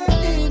bet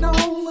it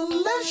on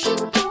unless you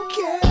don't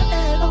care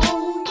at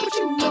all. But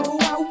you know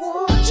I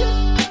want you.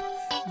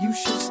 You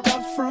should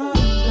stop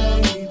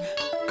frontin', babe.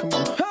 Come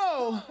on.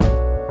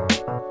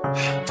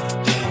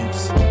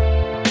 Dance.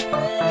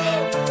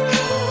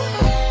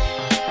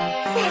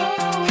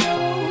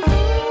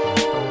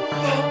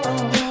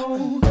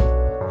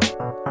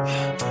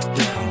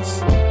 Dance.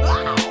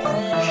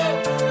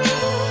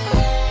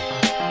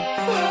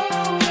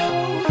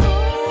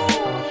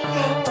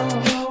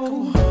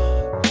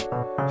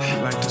 You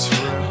like this for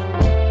real?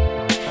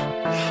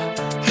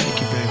 Thank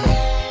you, baby.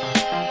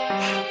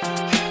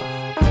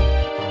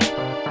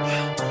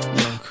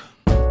 Look,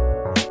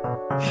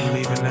 you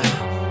leaving now.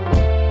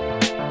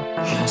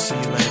 I'm gonna see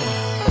you later.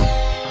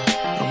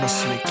 I'm gonna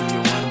sneak through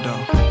your window.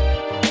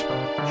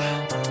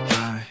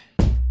 Bye.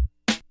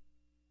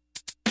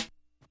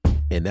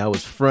 And that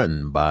was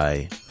Frontin'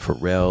 by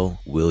Pharrell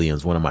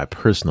Williams, one of my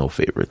personal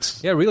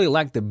favorites. Yeah, I really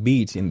like the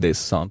beat in this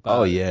song.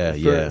 Oh, yeah,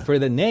 yeah. For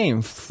the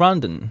name,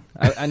 Frontin',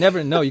 I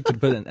never know you could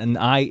put an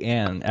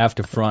I-N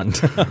after front.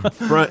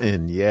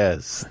 Frontin',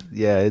 yes.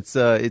 Yeah,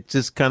 it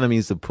just kind of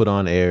means to put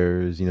on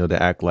airs,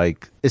 to act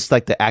like, it's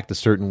like to act a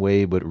certain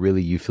way, but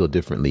really you feel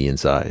differently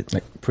inside.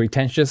 Like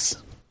pretentious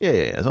Yeah,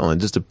 it's only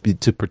just to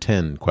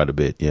pretend quite a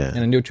bit, yeah.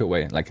 in a neutral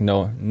way, like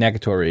no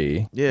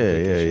negatory.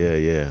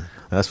 Yeah.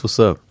 That's what's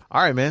up.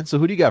 All right, man. So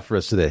who do you got for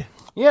us today?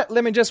 Yeah,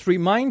 let me just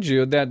remind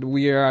you that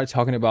we are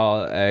talking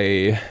about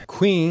a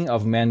queen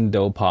of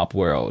Mando pop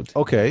world.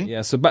 Okay.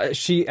 Yeah, but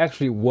she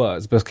actually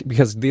was,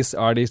 because this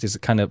artist is the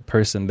kind of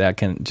person that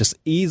can just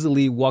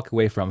easily walk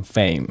away from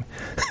fame.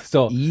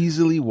 So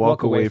Easily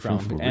walk away from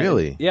and-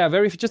 really? Yeah,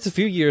 just a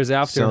few years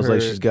after. Sounds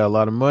like she's got a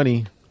lot of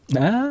money.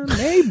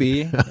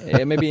 Maybe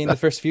maybe in the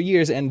first few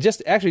years, and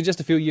just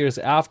a few years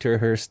after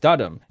her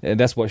stardom,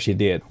 that's what she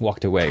did,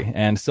 walked away.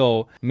 And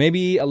so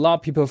maybe a lot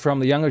of people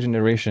from the younger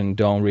generation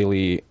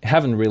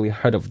haven't really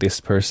heard of this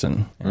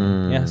person.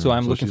 Yeah, so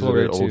I'm looking she's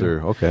forward a bit to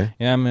older. Okay.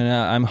 Yeah,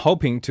 I'm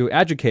hoping to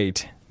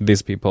educate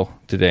these people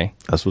today.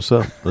 That's what's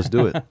up. Let's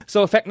do it.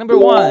 So fact number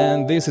 1,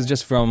 and this is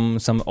just from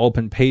some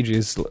open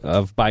pages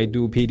of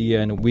Baidupedia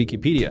and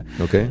Wikipedia.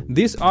 Okay.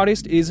 This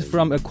artist is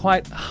from a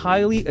quite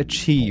highly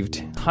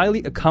achieved,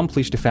 highly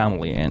accomplished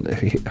family, and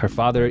her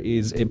father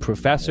is a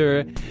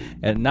professor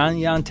at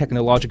Nanyang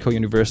Technological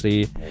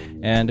University,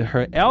 and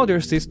her elder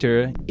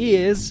sister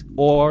is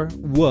or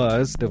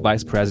was the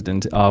vice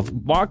president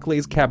of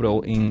Barclays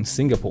Capital in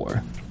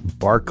Singapore.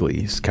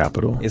 Barclays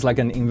Capital. It's like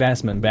an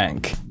investment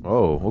bank.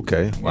 Oh,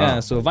 okay. Wow. Yeah,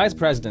 so vice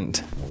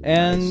president.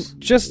 And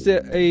just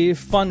a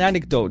fun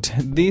anecdote.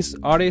 This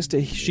artist,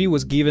 she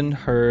was given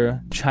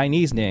her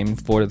Chinese name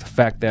for the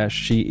fact that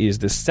she is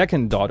the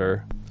second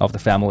daughter of the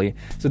family.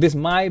 So this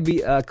might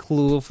be a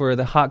clue for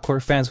the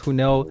hardcore fans who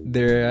know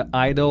their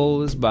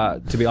idols,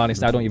 but to be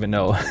honest, I don't even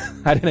know.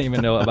 I didn't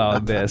even know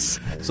about this.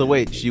 So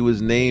wait, she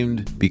was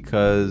named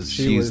because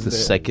She she's was the the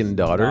second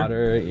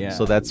daughter? yeah.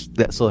 So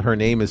so her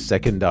name is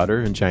second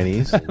daughter in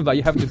Chinese? But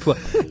you have to put,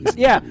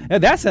 yeah,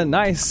 that's a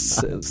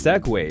nice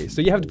segue.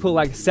 So you have to put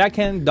like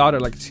second daughter,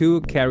 like two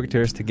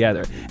characters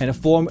together and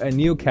form a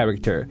new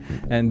character,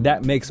 and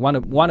that makes one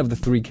of the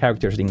three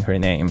characters in her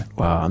name.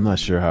 Wow, I'm not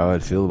sure how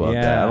I'd feel about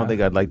that. Yeah. I don't think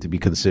I'd like to be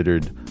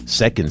considered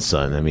second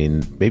son. I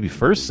mean, maybe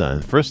first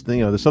son. First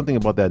thing, there's something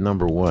about that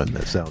number one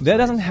that sounds. That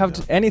nice, doesn't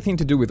have anything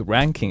to do with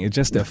ranking. It's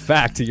just a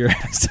fact. You're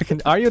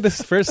second. Are you the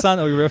first son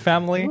of your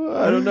family?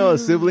 I don't know. A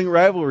sibling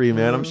rivalry,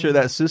 man. I'm sure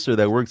that sister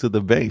that works at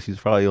the bank, she's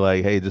probably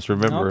like, hey, just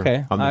remember,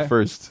 Okay, I'm the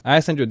first. I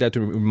sent your dad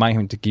to remind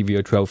him to give you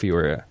a trophy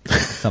or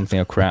something,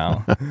 a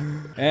crown.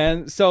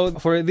 And so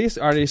for this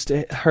artist,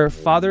 her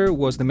father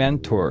was the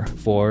mentor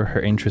for her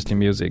interest in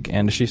music,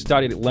 and she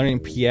started learning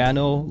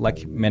piano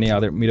like many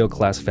other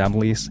middle-class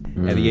families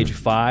at the age of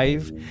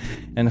 5.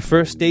 And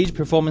first stage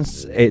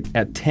performance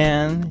at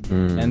 10,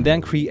 and then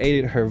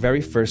created her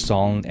very first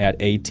song at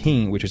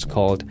 18, which is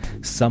called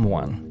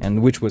Someone,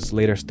 and which was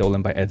later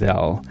stolen by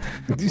Adele.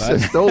 You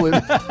said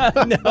stolen.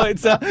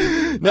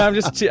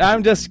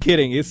 I'm just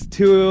kidding. It's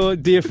two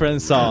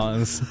different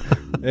songs.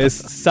 It's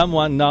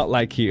Someone Not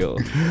Like You.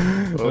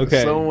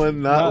 Okay.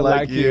 Someone not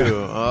like you.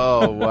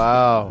 Oh,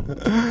 wow.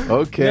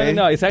 Okay.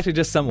 No, it's actually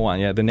just Someone.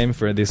 Yeah, the name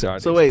for this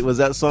artist. So wait, was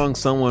that song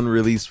someone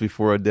released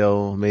before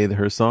Adele made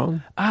her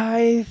song?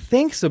 I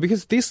think so,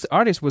 because this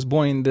artist was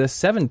born in the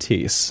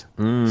 70s.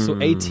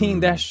 So 18,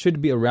 that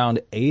should be around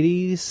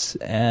 80s.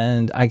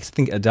 And I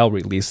think Adele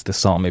released the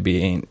song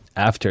maybe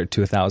after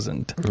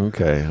 2000.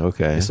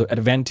 Okay. So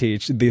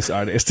advantage this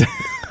artist.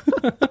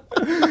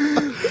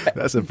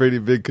 That's a pretty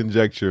big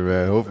conjecture,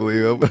 man. Hopefully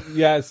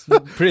Yeah, it's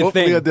pretty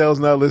hopefully thin. Adele's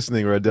not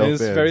listening, or Adele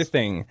It's fans. very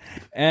thing.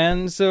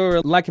 And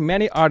so, like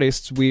many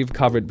artists we've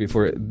covered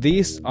before,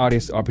 this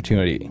artist's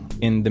opportunity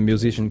in the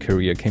musician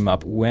career came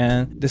up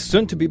when the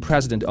soon-to-be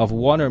president of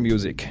Warner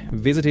Music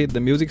visited the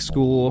music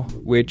school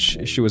which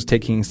she was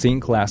taking singing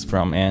class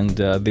from, and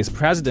this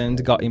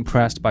president got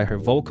impressed by her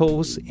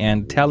vocals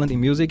and talent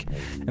in music,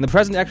 and the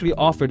president actually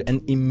offered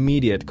an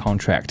immediate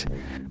contract.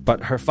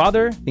 But her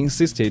father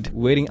insisted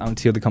waiting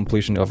until the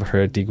completion of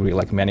her degree,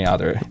 like many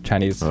other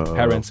Chinese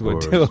parents would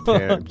do.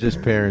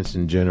 Just parents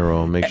in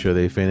general, make sure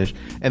they finish.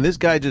 And this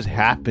guy just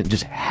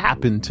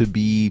happened to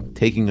be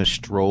taking a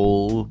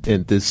stroll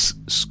in this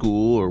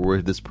school or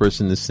where this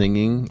person is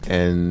singing.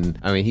 And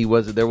I mean,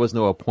 there was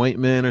no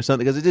appointment or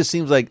something, because it just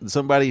seems like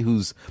somebody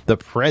who's the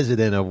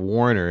president of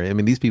Warner. I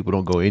mean, these people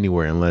don't go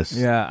anywhere unless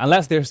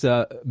There's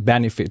a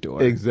benefit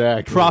or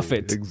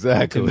profit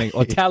to make,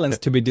 or talents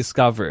to be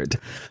discovered.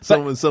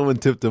 Someone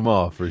tipped him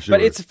off for sure.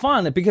 But it's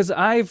fun because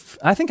I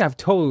think I've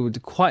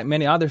told quite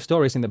many other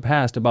stories in the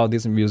past about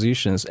these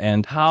musicians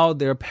and how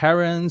their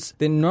parents,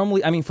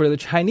 for the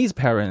Chinese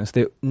parents,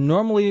 they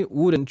normally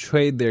wouldn't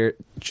trade their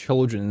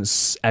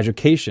children's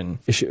education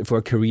for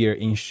a career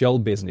in show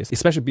business,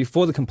 especially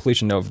before the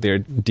completion of their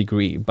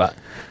degree. But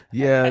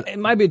yeah, it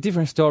might be a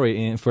different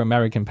story for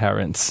American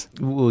parents.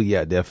 Well,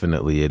 yeah,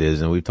 definitely it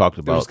is. And we've talked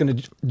They're about... just going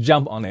to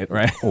jump on it,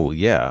 right? Oh,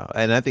 yeah.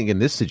 And I think in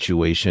this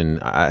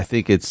situation, I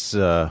think it's...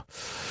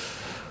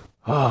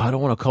 I don't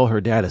want to call her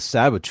dad a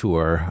saboteur.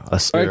 Or a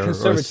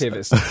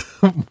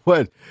conservativist.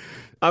 But,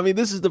 I mean,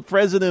 this is the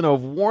president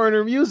of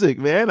Warner Music,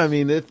 man. I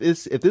mean, if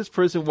this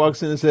person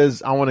walks in and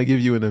says, I want to give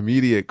you an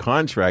immediate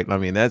contract, I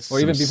mean, that's... Or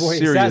even before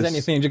he says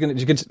anything,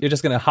 you're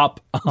just going to hop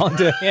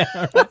onto him.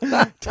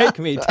 Take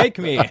me.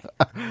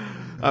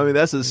 I mean,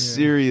 that's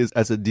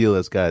a deal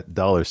that's got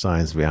dollar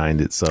signs behind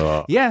it.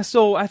 So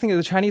so I think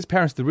the Chinese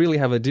parents really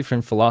have a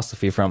different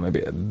philosophy from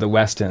maybe the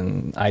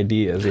Western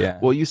ideas. Yeah.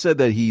 Well, you said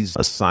that he's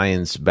a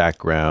science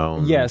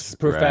background. Yes,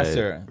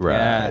 professor. Right.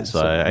 Yeah, so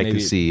I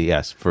can see,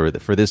 yes, for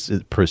this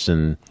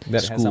person, that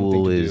has something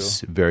school to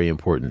is very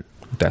important.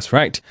 That's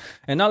right.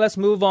 And now let's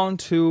move on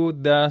to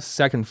the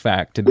second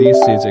fact. This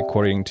is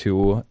according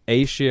to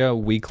Asia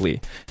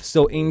Weekly.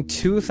 So in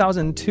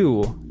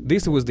 2002,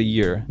 this was the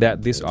year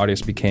that this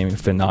artist became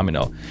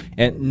phenomenal.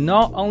 And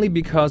not only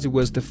because it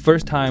was the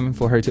first time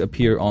for her to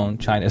appear on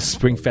China's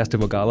Spring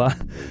Festival Gala,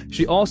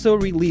 she also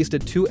released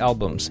 2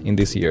 albums in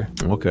this year.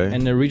 Okay.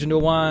 An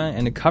original one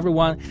and a cover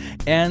one.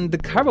 And the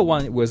cover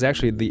one was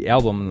actually the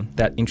album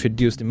that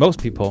introduced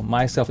most people,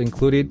 myself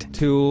included,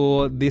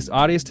 to this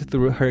artist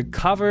through her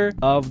cover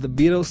of the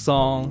Beatles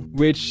song,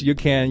 which you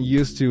can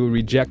use to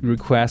reject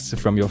requests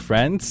from your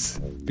friends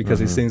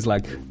because it sings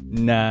like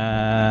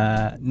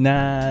na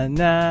na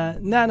na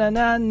na na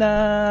na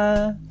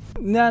na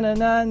na na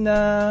na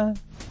na.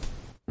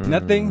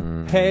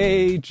 Nothing.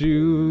 Hey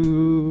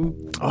Jude.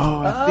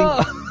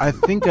 I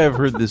think I've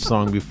heard this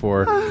song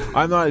before.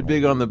 I'm not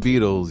big on the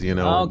Beatles,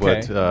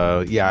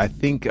 but yeah, I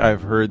think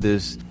I've heard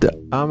this.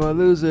 I'm a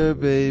loser,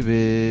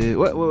 baby.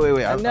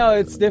 Wait. No,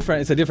 it's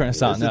different. It's a different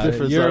song. It's a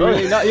different you're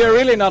song. You're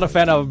really not a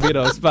fan of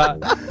Beatles, but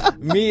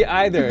me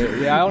either.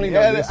 Yeah, I only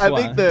know this one.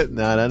 I think that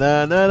na na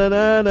na na na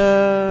na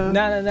na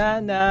Na na na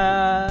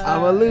na.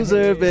 I'm a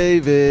loser,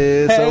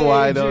 baby. Hey, So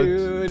why don't?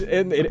 Jude.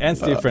 And it ends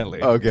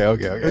differently.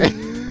 Okay.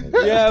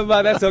 Yeah,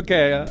 but that's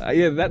okay.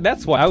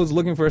 That's why I was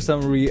looking for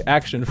some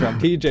reaction from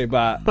TJ,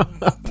 but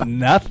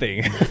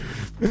nothing.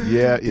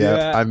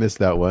 Yeah, I missed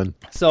that one.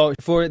 So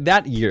for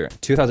that year,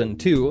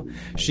 2002,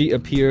 she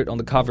appeared on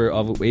the cover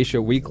of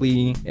Asia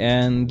Weekly,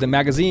 and the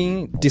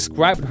magazine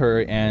described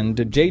her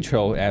and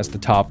J-Cho as the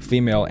top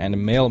female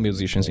and male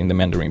musicians in the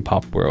Mandarin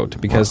pop world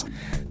because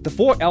the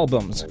 4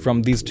 albums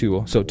from these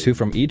 2, so 2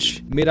 from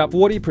each, made up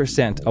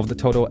 40% of the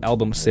total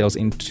album sales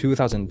in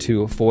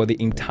 2002 for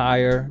the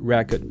entire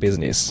record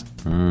business.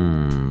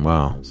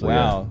 Wow. So,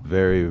 Wow. Yeah,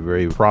 very,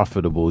 very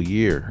profitable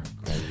year.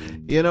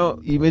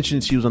 You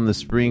mentioned she was on the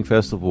Spring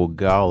Festival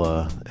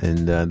Gala,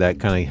 and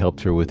that kind of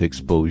helped her with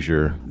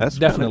exposure. That's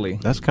Definitely.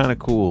 That's kind of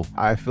cool.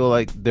 I feel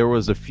like there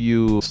was a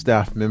few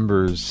staff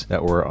members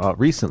that were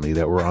recently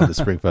that were on the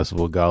Spring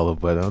Festival Gala,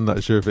 but I'm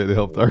not sure if it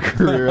helped our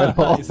career at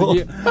all.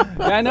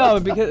 I know,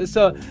 because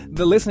so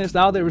the listeners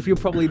out there, if you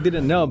probably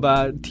didn't know,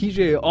 but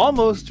TJ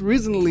almost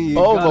recently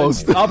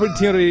got an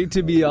opportunity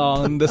to be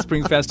on the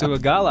Spring Festival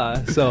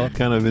Gala. So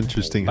kind of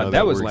interesting how but that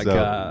that was works like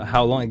out.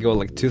 how long ago?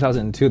 Like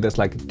 2002. That's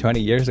like 20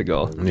 years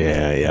ago.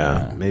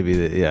 Yeah. Maybe,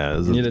 it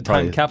was You need a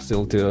time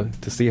capsule to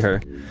see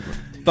her.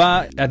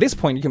 But at this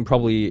point, you can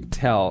probably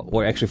tell,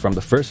 or actually from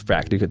the first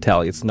fact, you could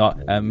tell it's not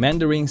a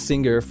Mandarin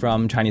singer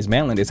from Chinese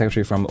mainland. It's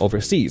actually from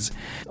overseas.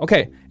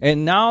 Okay,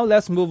 and now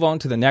let's move on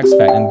to the next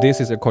fact. And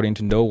this is according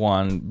to no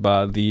one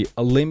but the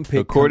Olympic...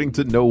 According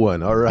to no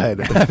one. All right.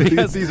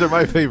 These are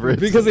my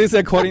favorites. Because it's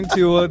according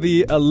to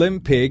the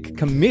Olympic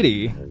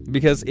Committee.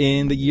 Because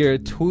in the year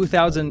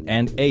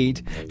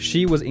 2008,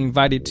 she was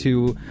invited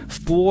to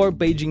 4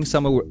 Beijing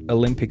Summer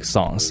Olympic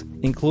songs,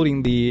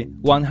 including the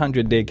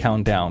 100-day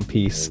countdown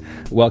piece,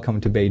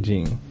 Welcome to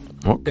Beijing.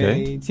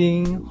 Okay. 北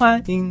京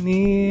欢迎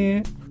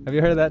你. Have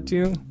you heard of that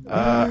tune?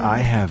 I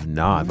have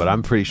not, but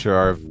I'm pretty sure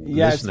our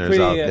listeners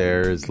out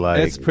there is like...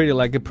 It's pretty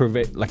like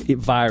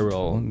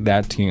viral,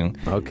 that tune.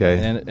 Okay.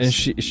 And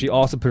she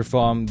also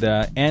performed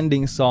the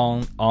ending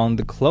song on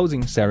the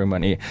closing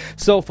ceremony.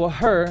 So for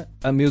her,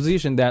 a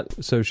musician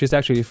so she's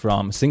actually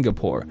from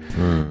Singapore.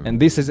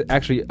 And this is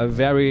actually a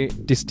very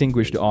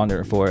distinguished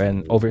honor for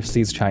an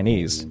overseas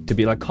Chinese to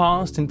be like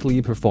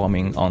constantly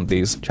performing on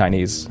these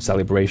Chinese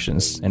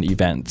celebrations and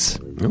events.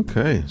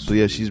 Okay. So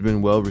yeah, she's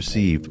been well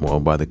received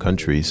by the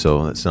country.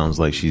 So that sounds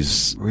like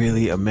she's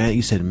really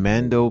you said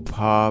Mando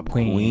Pop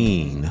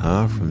Queen,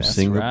 huh? From That's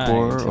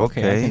Singapore. Right.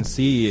 Okay. I can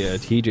see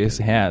TJ's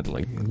head,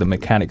 like the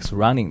mechanics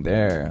running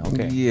there.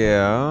 Okay.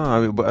 Yeah.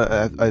 I mean,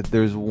 but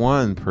there's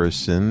one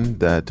person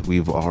that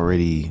we've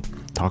already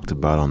talked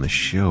about on the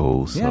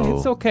show. So. Yeah,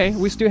 it's okay.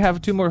 We still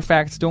have 2 more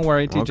facts. Don't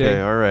worry, TJ.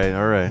 Okay, all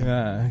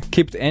right.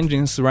 Keep the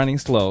engines running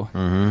slow.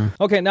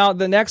 Okay, now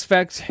the next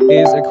fact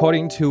is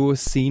according to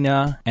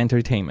Sina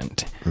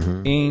Entertainment.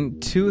 In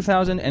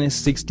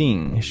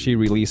 2016, she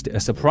released a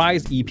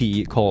surprise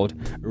EP called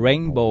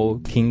Rainbow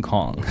King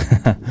Kong.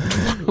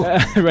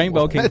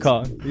 Rainbow King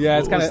Kong. Yeah,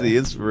 it's kind of the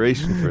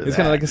inspiration for that. It's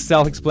kind of like a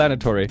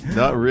self-explanatory.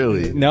 Not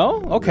really.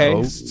 No? Okay.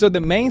 No. So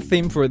the main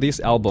theme for this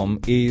album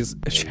is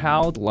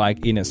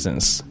childlike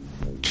innocence.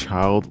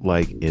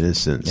 Childlike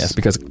innocence. Yes,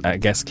 because I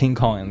guess King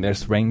Kong and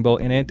there's rainbow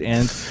in it,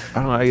 and I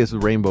don't know. I guess the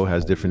rainbow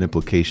has different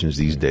implications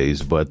these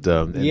days, but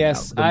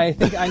yes, I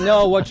think I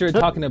know what you're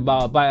talking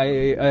about by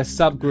a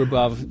subgroup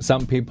of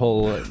some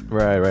people.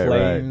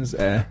 Flames.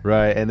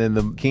 Right, and then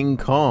the King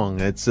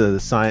Kong. It's a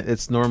sign.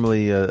 It's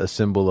normally a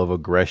symbol of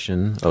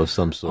aggression of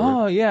some sort.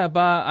 Oh yeah,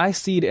 but I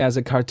see it as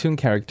a cartoon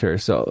character.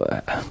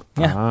 So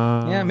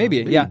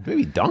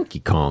maybe Donkey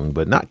Kong,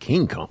 but not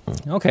King Kong.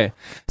 Okay,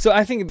 so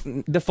I think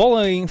the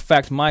following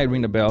fact might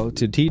ring a bell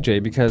to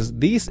TJ because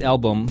this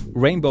album,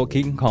 Rainbow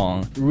King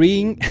Kong,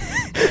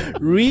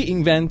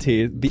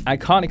 reinvented the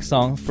iconic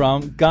song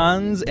from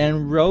Guns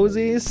N'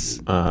 Roses.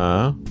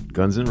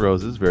 Guns N'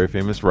 Roses, very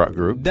famous rock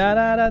group. Da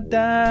da da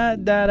da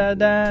da da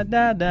da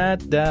da da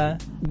da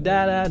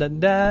da da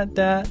da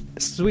da.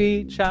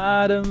 Sweet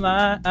child of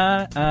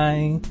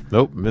mine.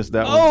 Nope, missed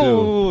that one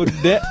too.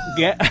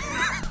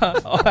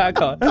 I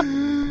call it.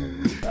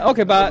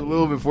 Okay, but a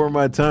little before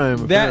my time.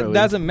 that apparently.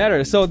 doesn't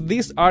matter. So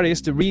this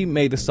artist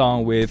remade the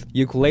song with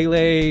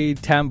ukulele,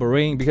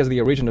 tambourine, because the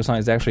original song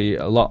is actually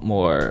a lot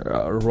more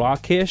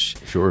rockish.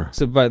 Sure.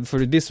 So, but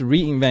for this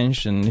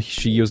reinvention,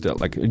 she used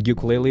like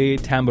ukulele,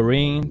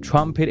 tambourine,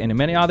 trumpet, and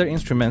many other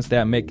instruments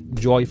that make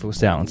joyful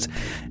sounds.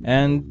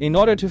 And in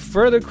order to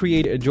further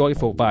create a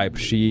joyful vibe,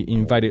 she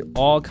invited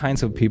all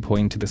kinds of people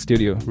into the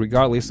studio,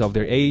 regardless of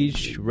their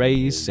age,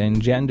 race, and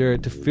gender,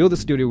 to fill the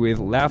studio with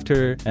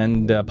laughter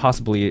and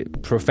possibly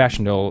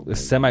professional,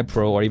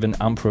 semi-pro, or even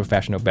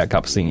unprofessional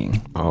backup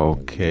singing.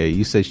 Okay,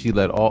 you said she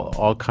let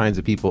all kinds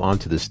of people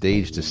onto the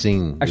stage to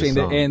sing. Actually,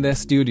 this song. in the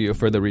studio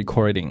for the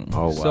recording.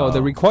 Oh, wow. So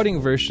the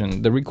recorded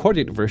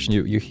version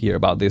you hear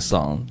about this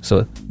song.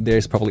 So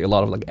there's probably a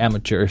lot of like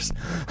amateurs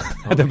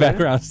at the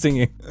background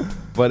singing.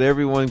 But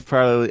everyone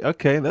probably,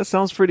 okay, that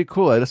sounds pretty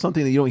cool. That's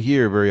something that you don't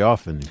hear very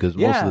often because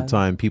most of Yeah. the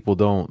time people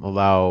don't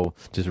allow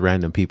just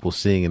random people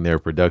sing in their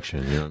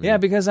production. You know what I mean? Yeah,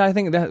 because I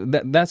think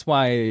that's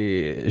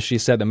why she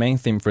said the main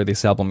theme for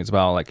this album is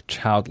about like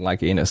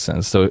childlike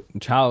innocence. So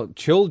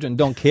children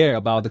don't care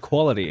about the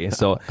quality,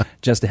 so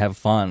just to have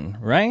fun,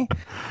 right?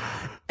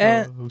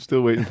 And I'm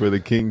still waiting for the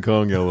King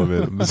Kong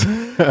element.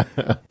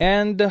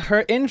 and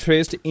her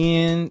interest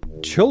in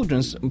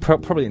children's,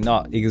 probably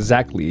not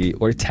exactly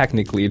or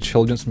technically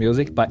children's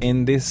music, but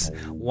in this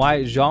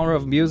wide genre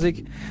of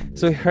music.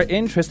 So her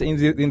interest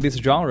in this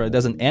genre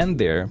doesn't end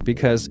there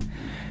because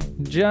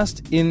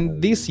just in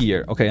this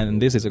year, okay,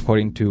 and this is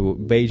according to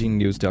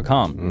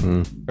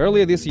BeijingNews.com.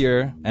 Earlier this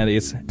year, and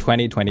it's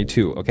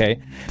 2022, okay,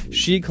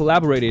 she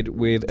collaborated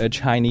with a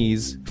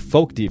Chinese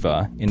folk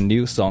diva in a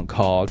new song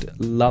called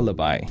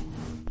Lullaby.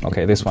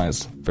 Okay, this one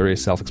is very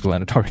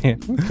self-explanatory.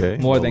 Okay,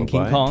 More than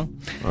King Lullaby.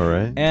 Kong. All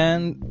right.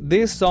 And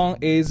this song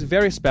is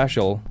very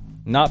special,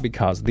 not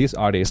because this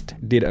artist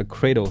did a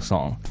cradle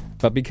song,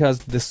 but because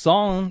the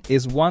song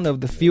is one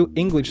of the few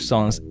English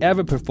songs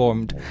ever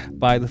performed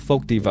by the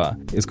folk diva.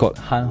 It's called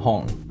Han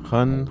Hong.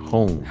 Han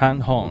Hong. Han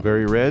Hong.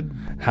 Very red?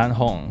 Han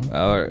Hong.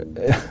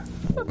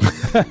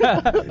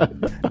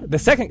 The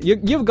second,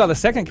 you've got the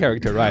second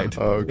character right.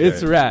 Okay.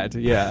 It's red,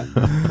 yeah.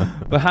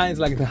 But Han is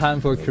like the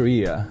Han for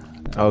Korea.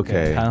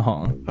 Okay. Han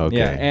Hong. Okay.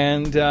 Yeah,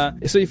 and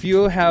so if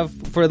you have,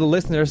 for the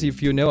listeners,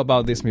 if you know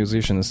about this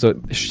musician, so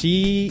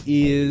she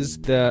is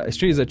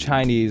a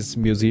Chinese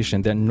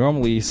musician that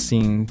normally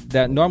sings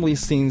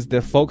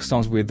the folk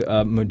songs with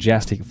a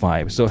majestic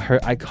vibe. So her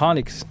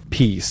iconic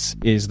piece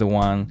is the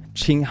one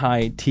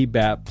Qinghai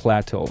Tibet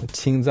Plateau,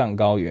 Qingzang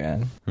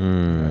Gaoyuan.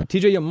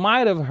 TJ, you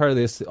might have heard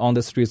this on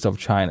the streets of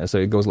China. So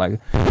it goes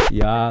like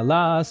Ya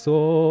la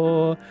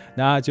so,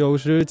 那就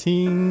是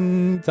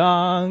青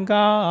藏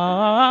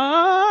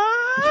高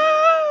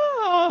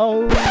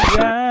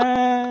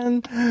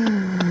原.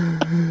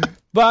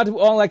 But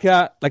on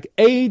like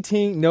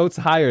 18 notes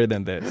higher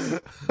than this.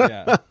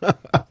 Yeah.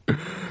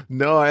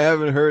 No, I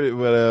haven't heard it,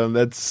 but I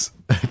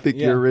think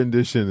Yeah. your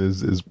rendition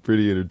is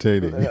pretty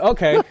entertaining.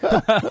 Okay.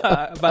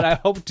 But I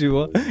hope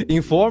to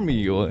inform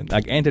you.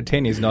 Like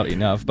entertaining is not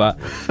enough, but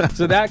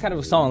so that kind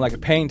of song like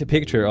paint a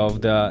picture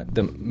of the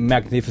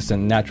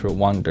magnificent natural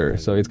wonder.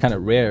 So it's kind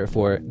of rare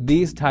for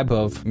this type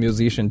of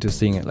musician to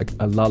sing like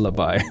a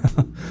lullaby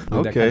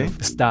with that kind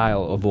of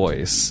style of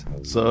voice.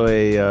 So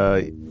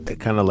a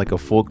kind of like a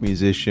folk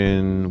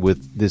musician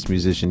with this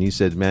musician. You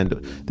said, man,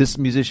 this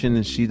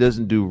musician, she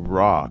doesn't do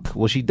rock.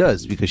 Well, she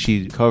does because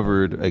she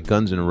covered a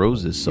Guns N'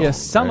 Roses song.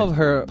 Yes, some right? of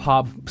her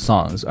pop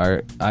songs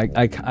are,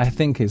 I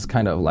think, is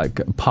kind of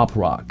like pop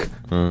rock.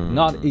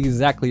 Not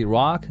exactly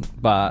rock,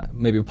 but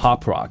maybe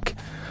pop rock.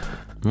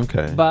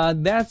 Okay.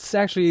 But that's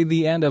actually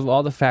the end of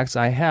all the facts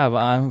I have.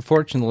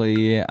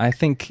 Unfortunately, I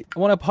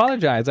want to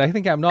apologize. I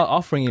think I'm not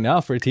offering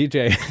enough for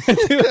TJ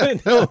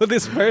to know who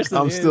this person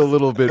I'm is. still a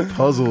little bit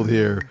puzzled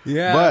here.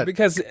 Yeah, but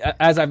because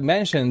as I've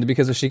mentioned,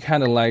 because she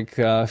kind of like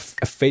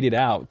faded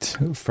out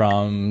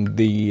from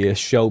the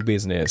show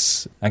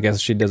business. I guess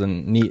she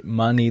doesn't need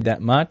money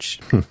that much.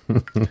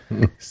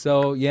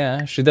 So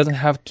yeah, she doesn't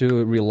have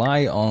to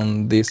rely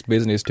on this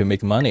business to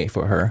make money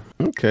for her.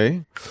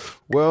 Okay.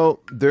 Well,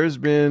 there's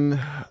been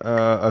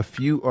a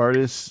few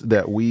artists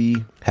that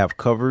we have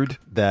covered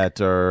that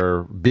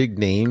are big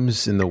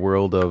names in the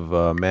world of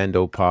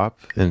Mando pop,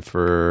 and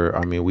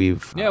we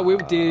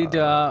did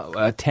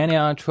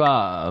Tanya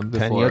Chua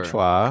before. Tanya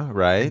Chua,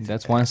 right?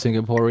 That's one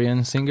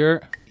Singaporean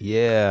singer.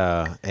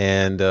 Yeah,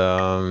 and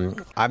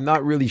I'm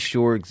not really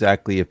sure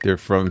exactly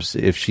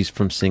if she's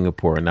from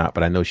Singapore or not,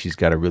 but I know she's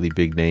got a really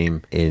big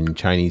name in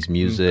Chinese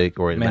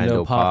music or in Mando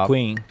Mando pop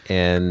queen.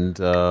 And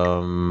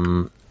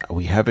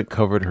we haven't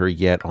covered her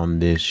yet on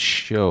this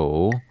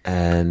show,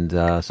 and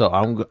so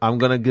I'm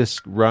gonna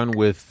just run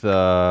with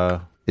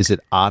is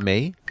it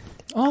Ame?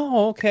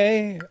 Oh,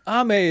 okay.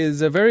 Ame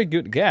is a very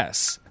good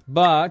guess,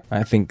 but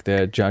I think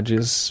the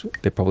judges,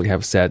 they probably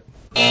have said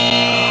nah.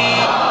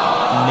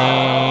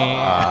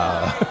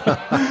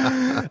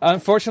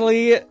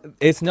 Unfortunately,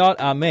 it's not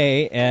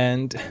Ame,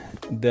 and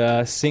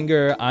the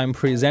singer I'm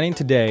presenting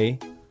today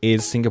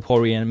is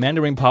Singaporean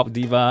Mandarin pop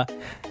diva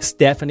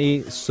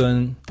Stephanie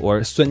Sun,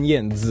 or Sun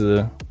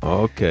Yanzi.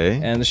 Okay.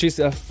 And she's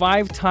a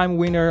 5-time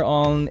winner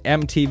on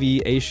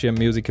MTV Asia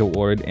Music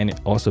Award and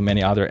also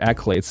many other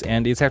accolades.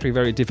 And it's actually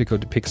very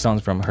difficult to pick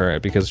songs from her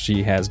because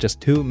she has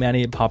just too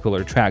many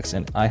popular tracks,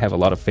 and I have a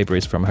lot of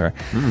favorites from her.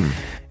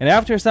 And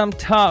after some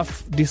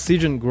tough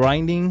decision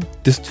grinding,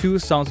 these 2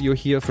 songs you'll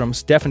hear from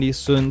Stephanie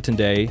Sun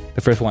today.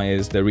 The first one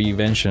is the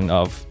reinvention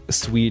of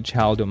Sweet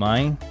Child of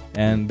Mine,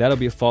 and that'll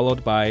be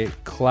followed by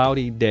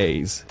Cloudy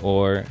Days,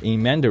 or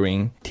in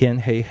Mandarin, Tian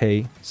Hei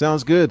Hei.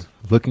 Sounds good.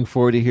 Looking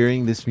forward to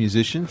hearing this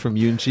musician from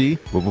Yoonchi.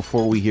 But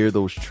before we hear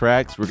those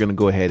tracks, we're going to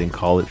go ahead and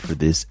call it for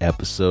this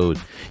episode.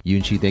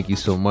 Yoonchi, thank you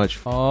so much.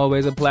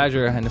 Always a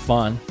pleasure and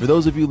fun. For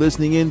those of you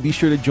listening in, be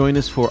sure to join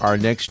us for our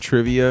next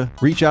trivia.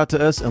 Reach out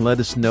to us and let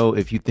us know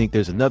if you think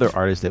there's another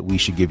artist that we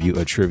should give you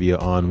a trivia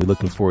on. We're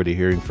looking forward to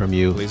hearing from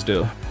you. Please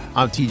do.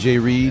 I'm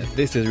TJ Reed.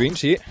 This is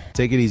Rinchi.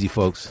 Take it easy,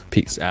 folks.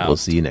 Peace out. We'll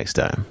see you next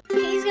time.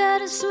 He's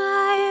got a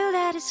smile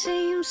that it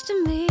seems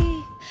to me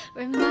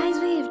reminds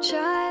me of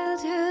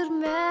childhood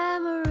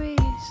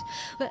memories,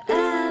 where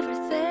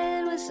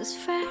everything was as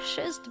fresh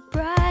as the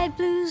bright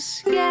blue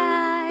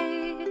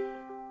sky.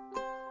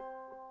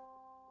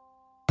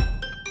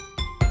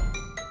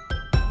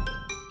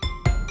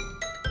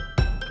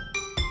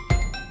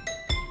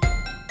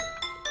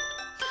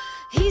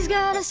 He's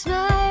got a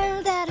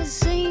smile that it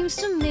seems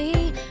to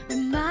me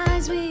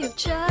reminds me of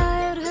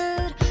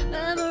childhood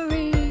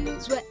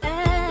memories, where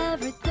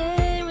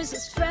everything was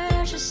as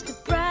fresh as the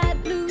bright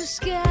blue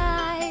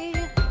sky.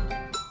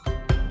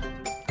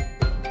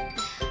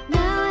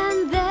 Now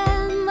and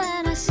then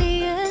when I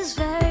see his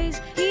face,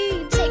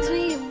 he takes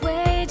me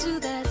away to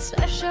that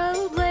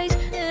special place.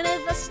 And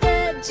if I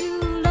stay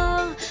too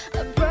long,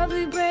 I'll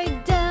probably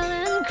break down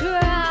and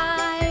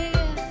cry.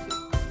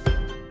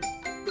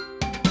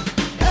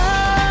 Oh,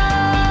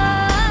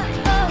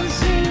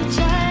 sweet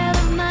child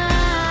of mine.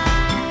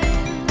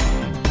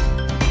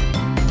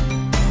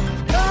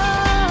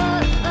 Oh,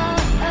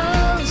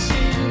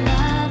 sweet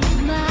love of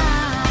mine.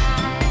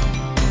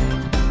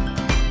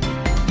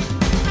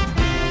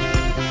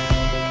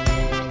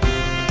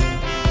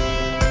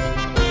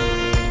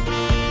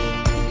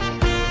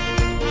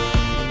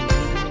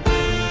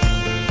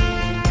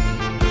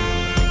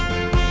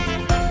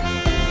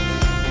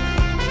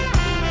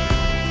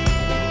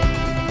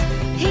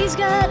 He's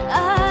got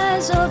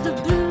eyes of the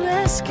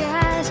bluest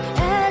skies,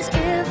 as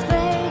if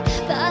they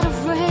thought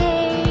of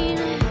rain.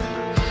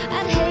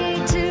 I'd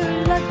hate to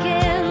look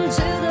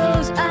into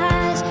those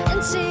eyes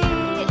and see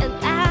an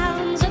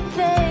ounce of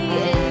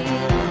pain.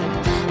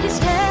 His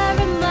hair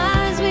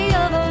reminds me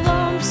of a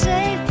warm,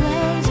 safe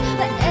place,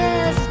 where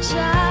as a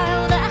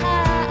child I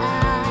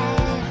hide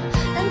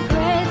and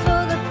pray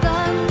for the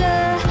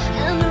thunder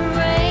and the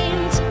rain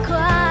to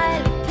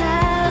quietly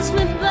pass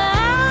me by.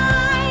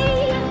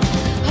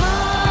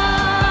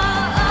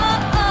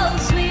 Oh,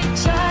 sweet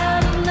child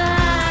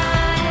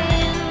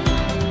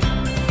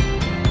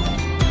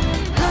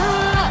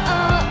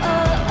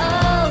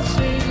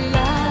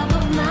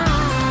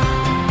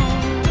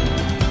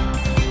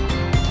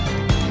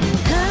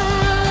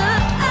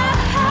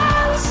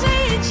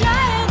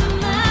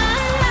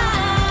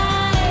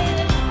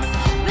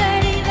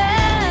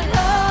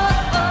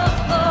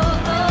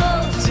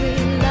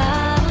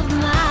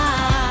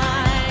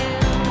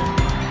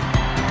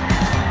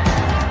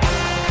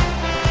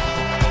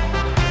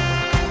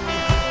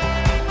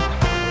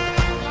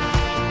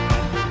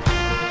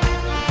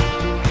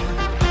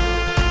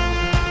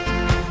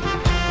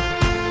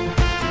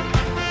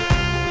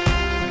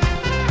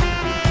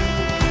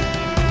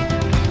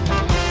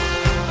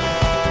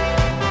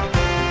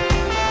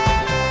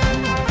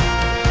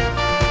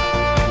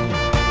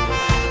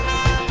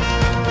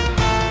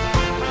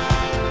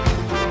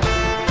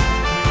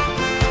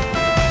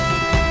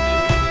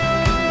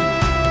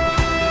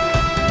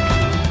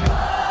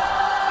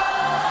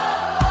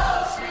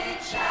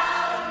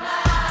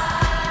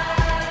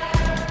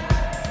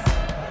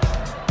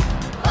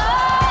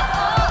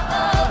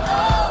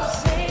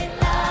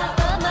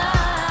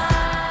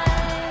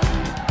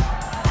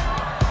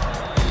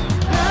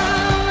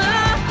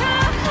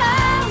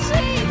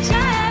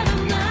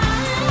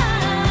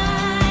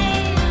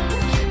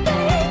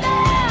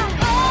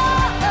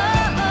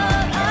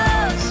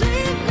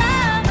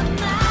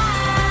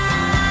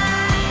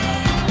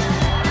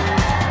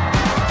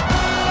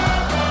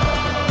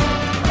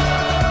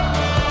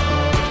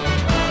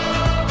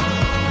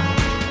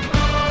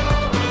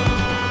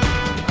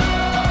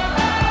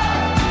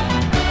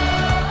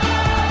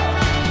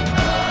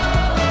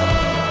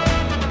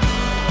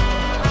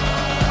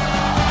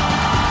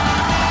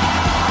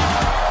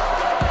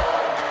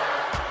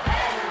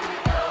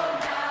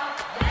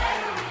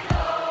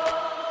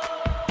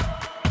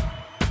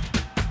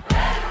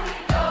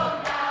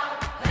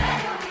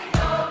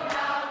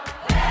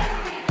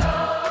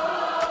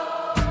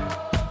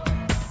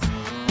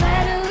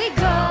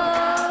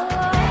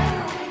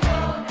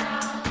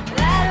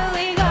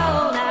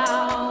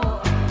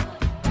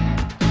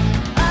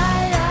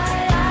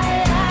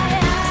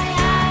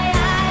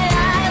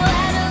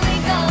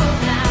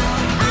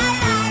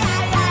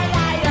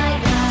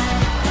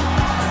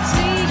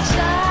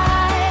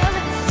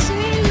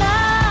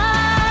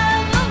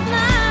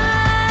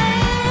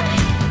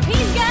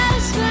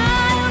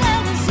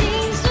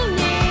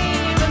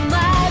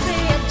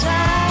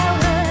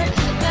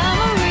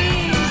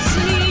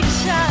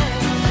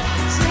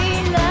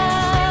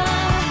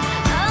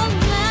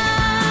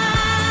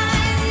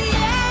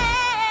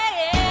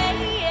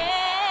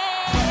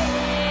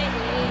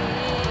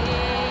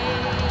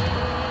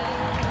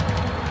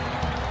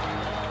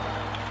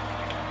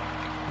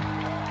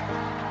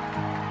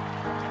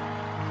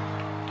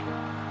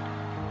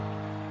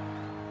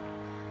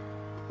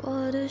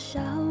小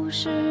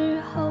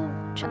时候，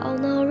吵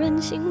闹任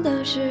性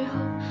的时候，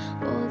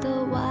我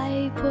的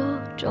外婆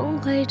总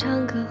会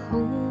唱歌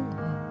哄我。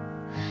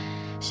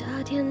夏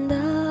天的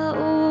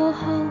午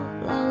后，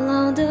牢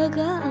牢的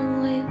歌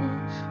安慰我，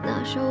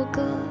那首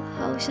歌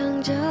好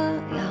像这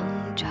样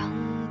唱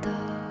的。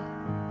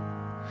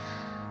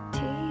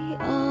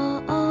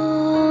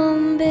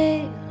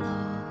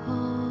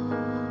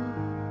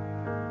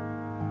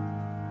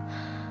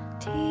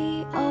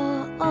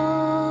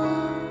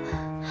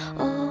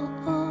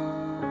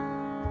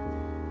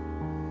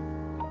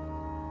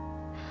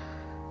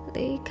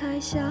离开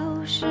小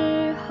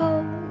时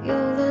候，有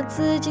了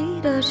自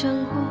己的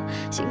生活，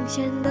新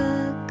鲜的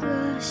歌，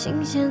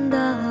新鲜的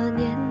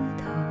念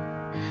头，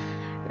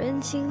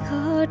任性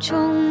和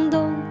冲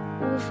动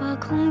无法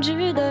控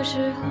制的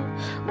时候，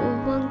我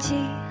忘记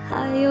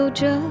还有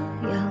这样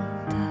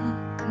的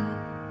歌。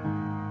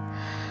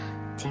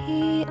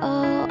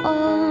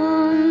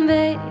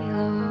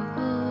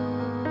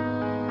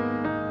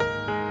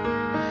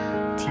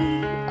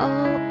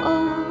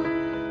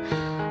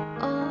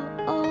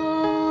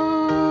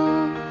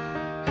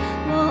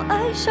我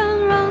爱上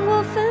让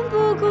我奋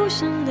不顾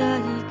身的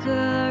一个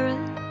人，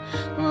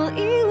我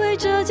以为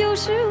这就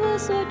是我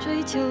所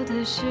追求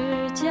的世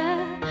界，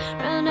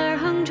然而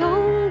横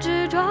冲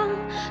直撞，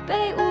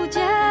被误解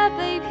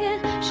被骗，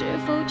是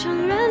否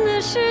承认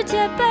了世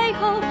界背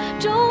后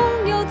总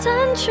有残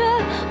缺？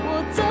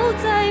我走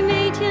在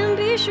每天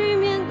必须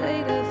面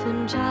对的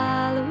分岔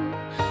路，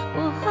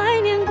我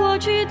怀念过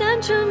去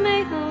单纯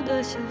美好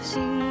的小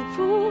幸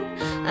福，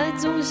爱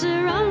总是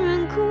让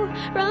人哭，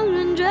让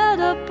人觉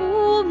得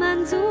不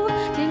满足，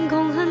天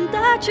空很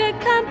大却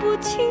看不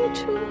清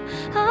楚，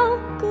好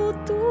孤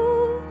独。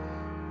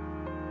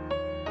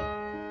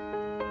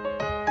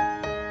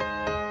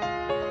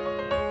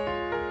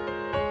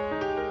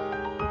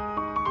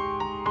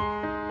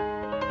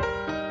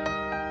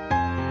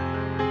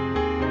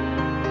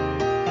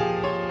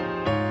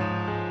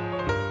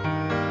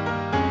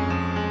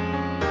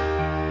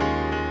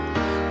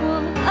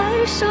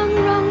爱上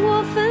让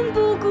我奋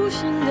不顾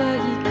身的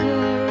一个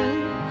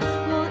人，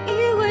我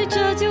以为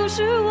这就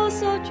是我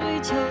所追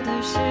求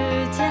的世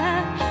界，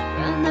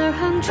然而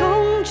横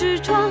冲直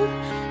撞，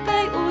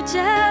被误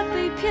解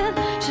被骗，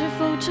是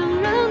否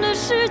承认了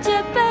世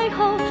界背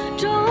后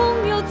总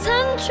有残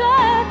缺？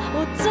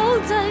我走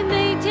在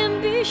每天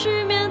必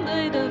须面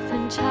对的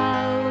分岔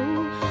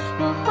路，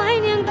我怀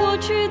念过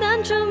去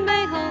单纯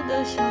美好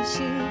的小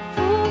幸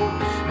福，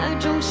爱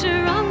总是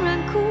让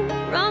人哭，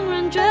让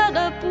人觉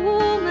得不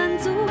满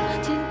足，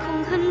天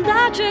空很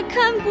大却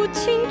看不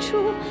清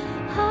楚，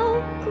好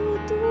孤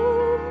独。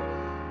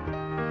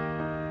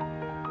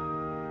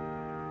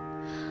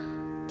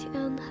天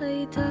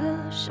黑的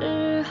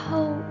时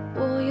候，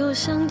我又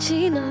想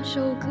起那首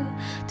歌，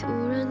突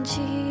然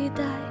期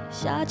待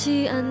下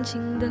起安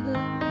静的雨，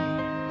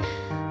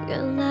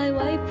原来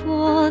外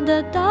婆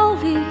的道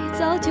理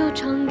早就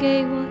唱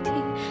给我听，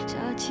下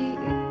起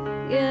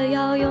雨也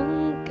要勇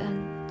敢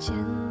前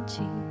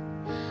进，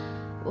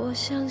我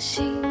相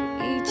信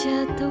一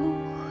切都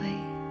会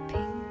平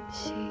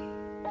息，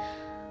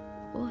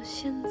我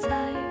现在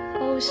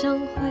好想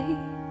回